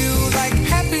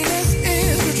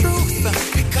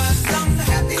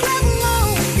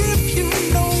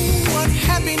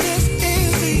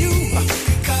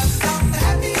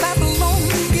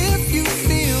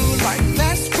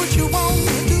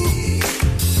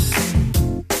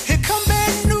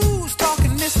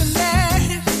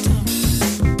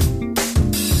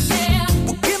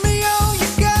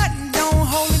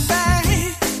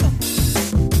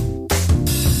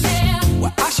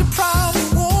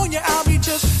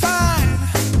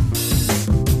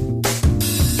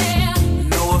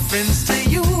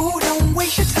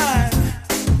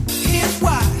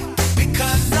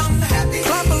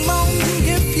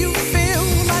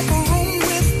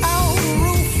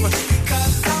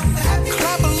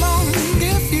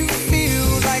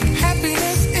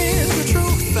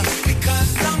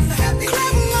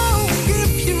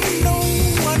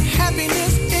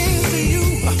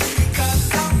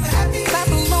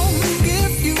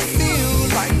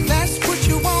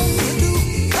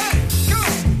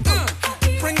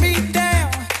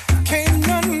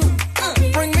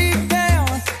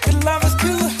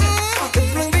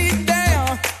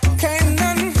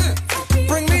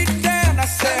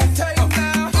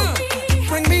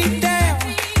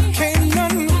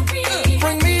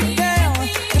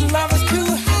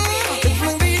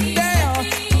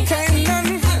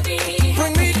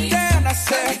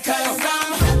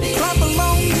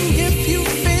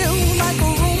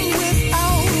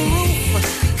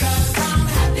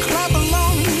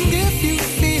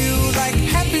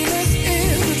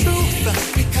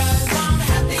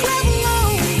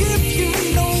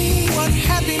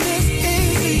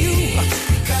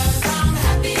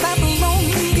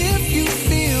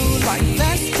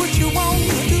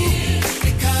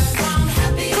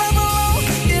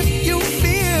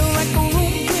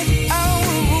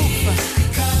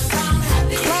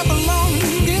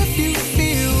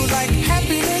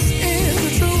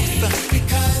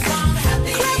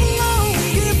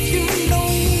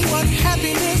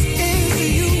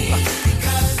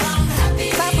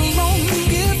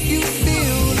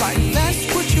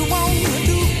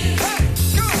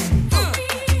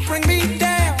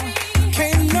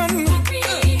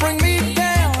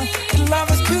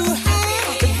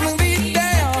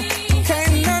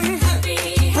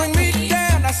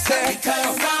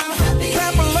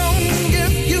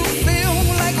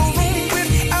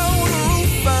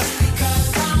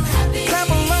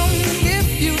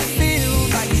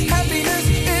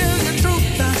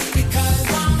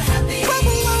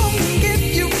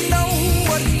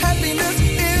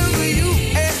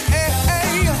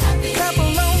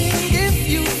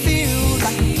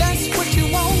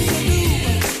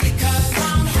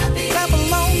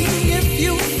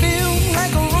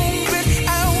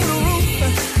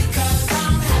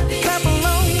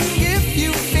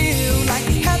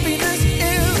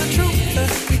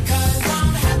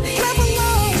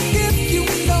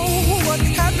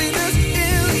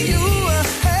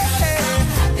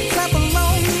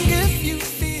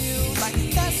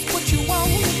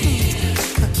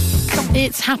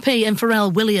It's Happy and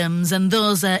Pharrell Williams, and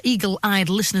those eagle-eyed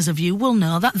listeners of you will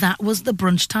know that that was the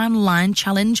Brunch Time Line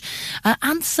Challenge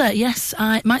answer. Yes,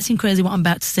 it might seem crazy what I'm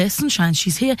about to say. Sunshine,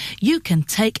 she's here. You can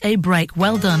take a break.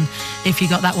 Well done if you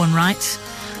got that one right.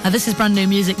 This is brand new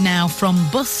music now from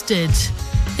Busted.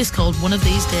 It's called One of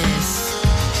These Days.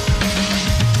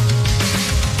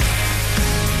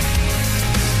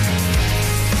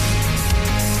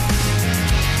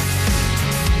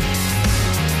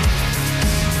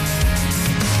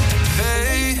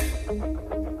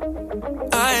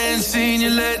 Seen you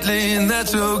lately, and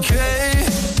that's okay.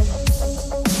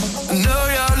 I know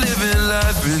you're living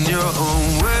life in your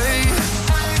own way.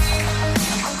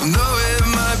 Though it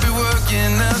might be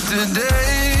working out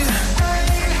today,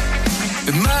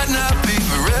 it might not be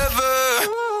forever.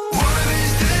 One of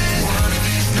these days, one of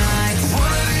these nights,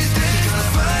 one of these days,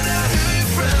 gonna find out who your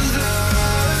friends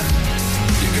are.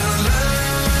 You're gonna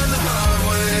learn the hard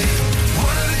way.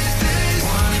 One of these days,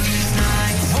 one of these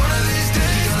nights, one of these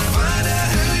days, gonna find out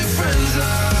who your friends are.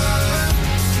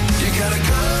 You gotta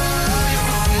go your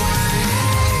own way.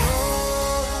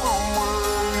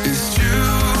 It's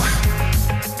true.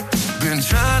 Been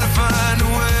trying to find a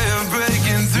way of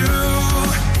breaking through.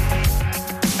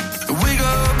 We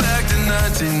go back to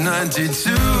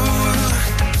 1992.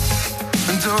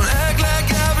 And don't act like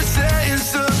I've been saying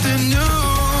something new.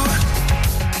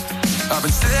 I've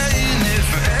been saying it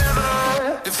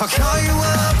forever. If I call you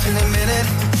up in a minute,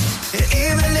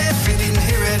 even if you didn't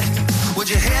hear it, would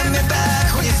you hand me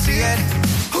back when you see it?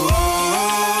 Ooh.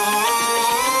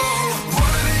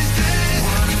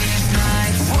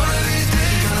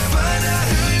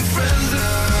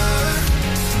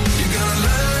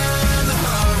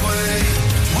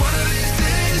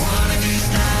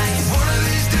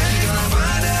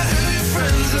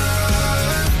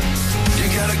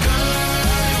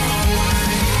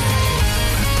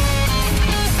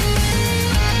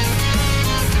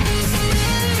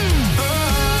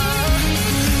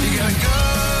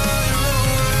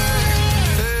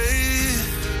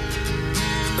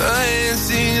 I ain't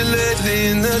seen you lately,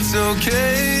 and that's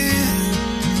okay.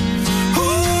 Ooh.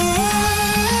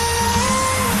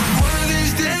 One of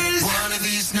these days, one of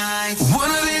these nights, one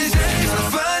of these days,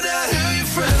 gonna find out who your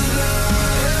friends are.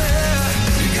 Yeah.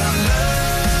 You gotta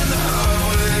learn the hard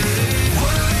way.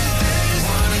 One of these days,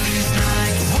 one of these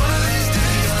nights, one of these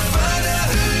days, gonna find out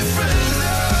who your friends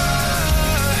are.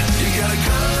 You gotta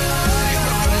go your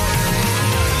own way.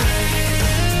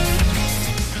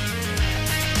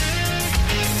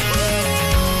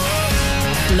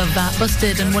 Love that.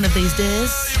 Busted and One of These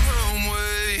Days.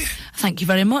 Thank you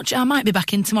very much. I might be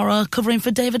back in tomorrow covering for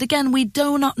David again. We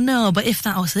do not know, but if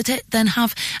that was it, then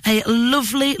have a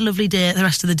lovely, lovely day the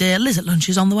rest of the day. Liz at Lunch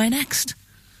is on the way next.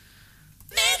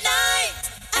 Midnight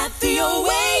at the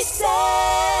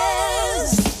Oasis.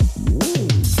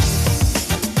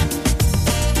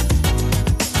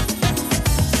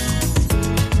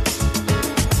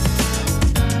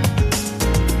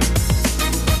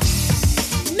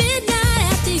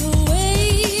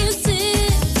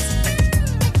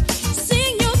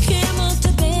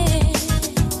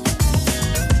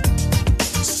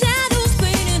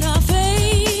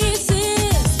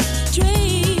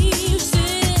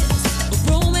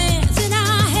 Romance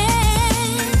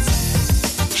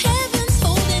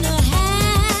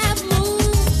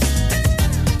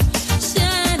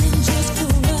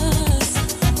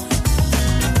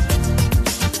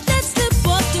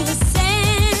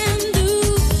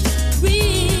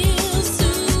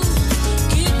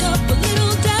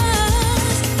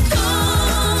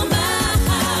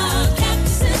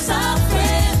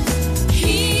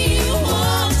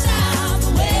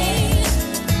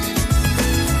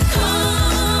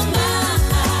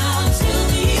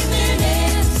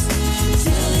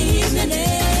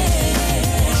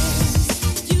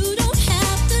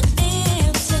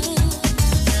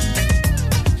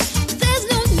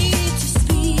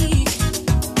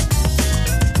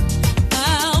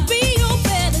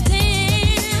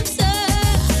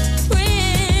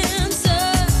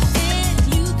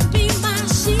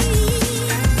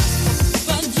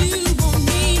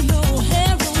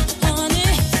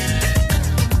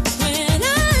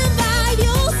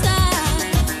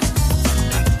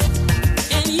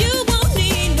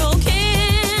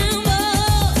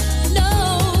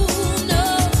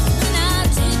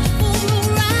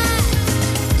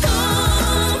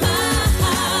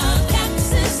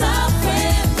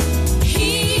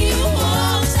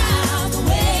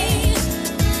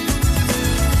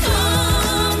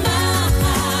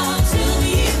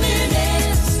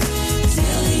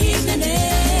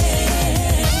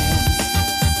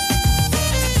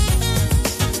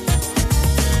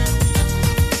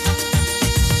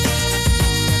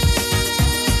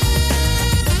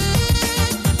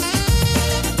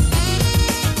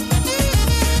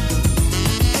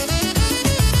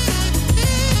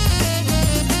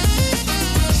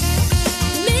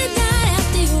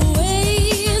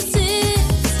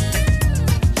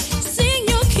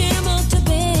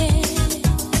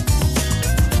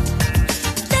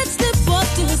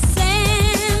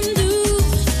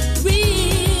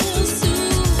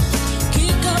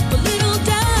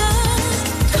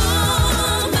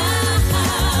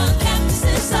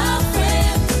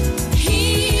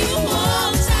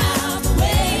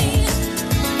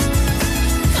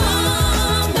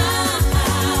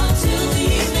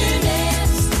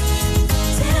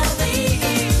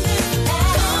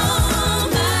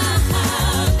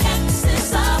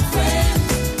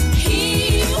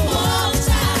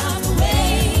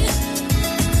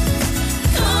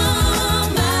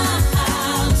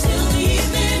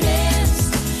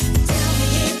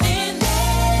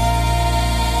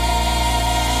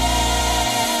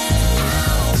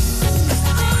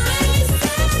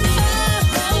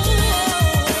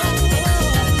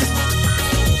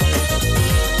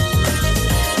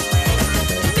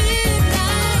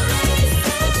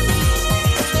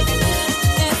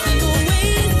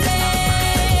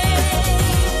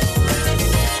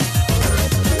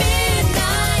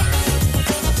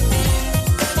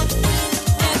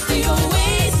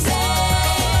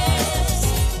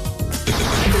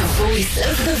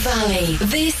Valley.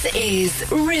 This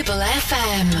is Ribble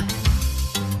FM.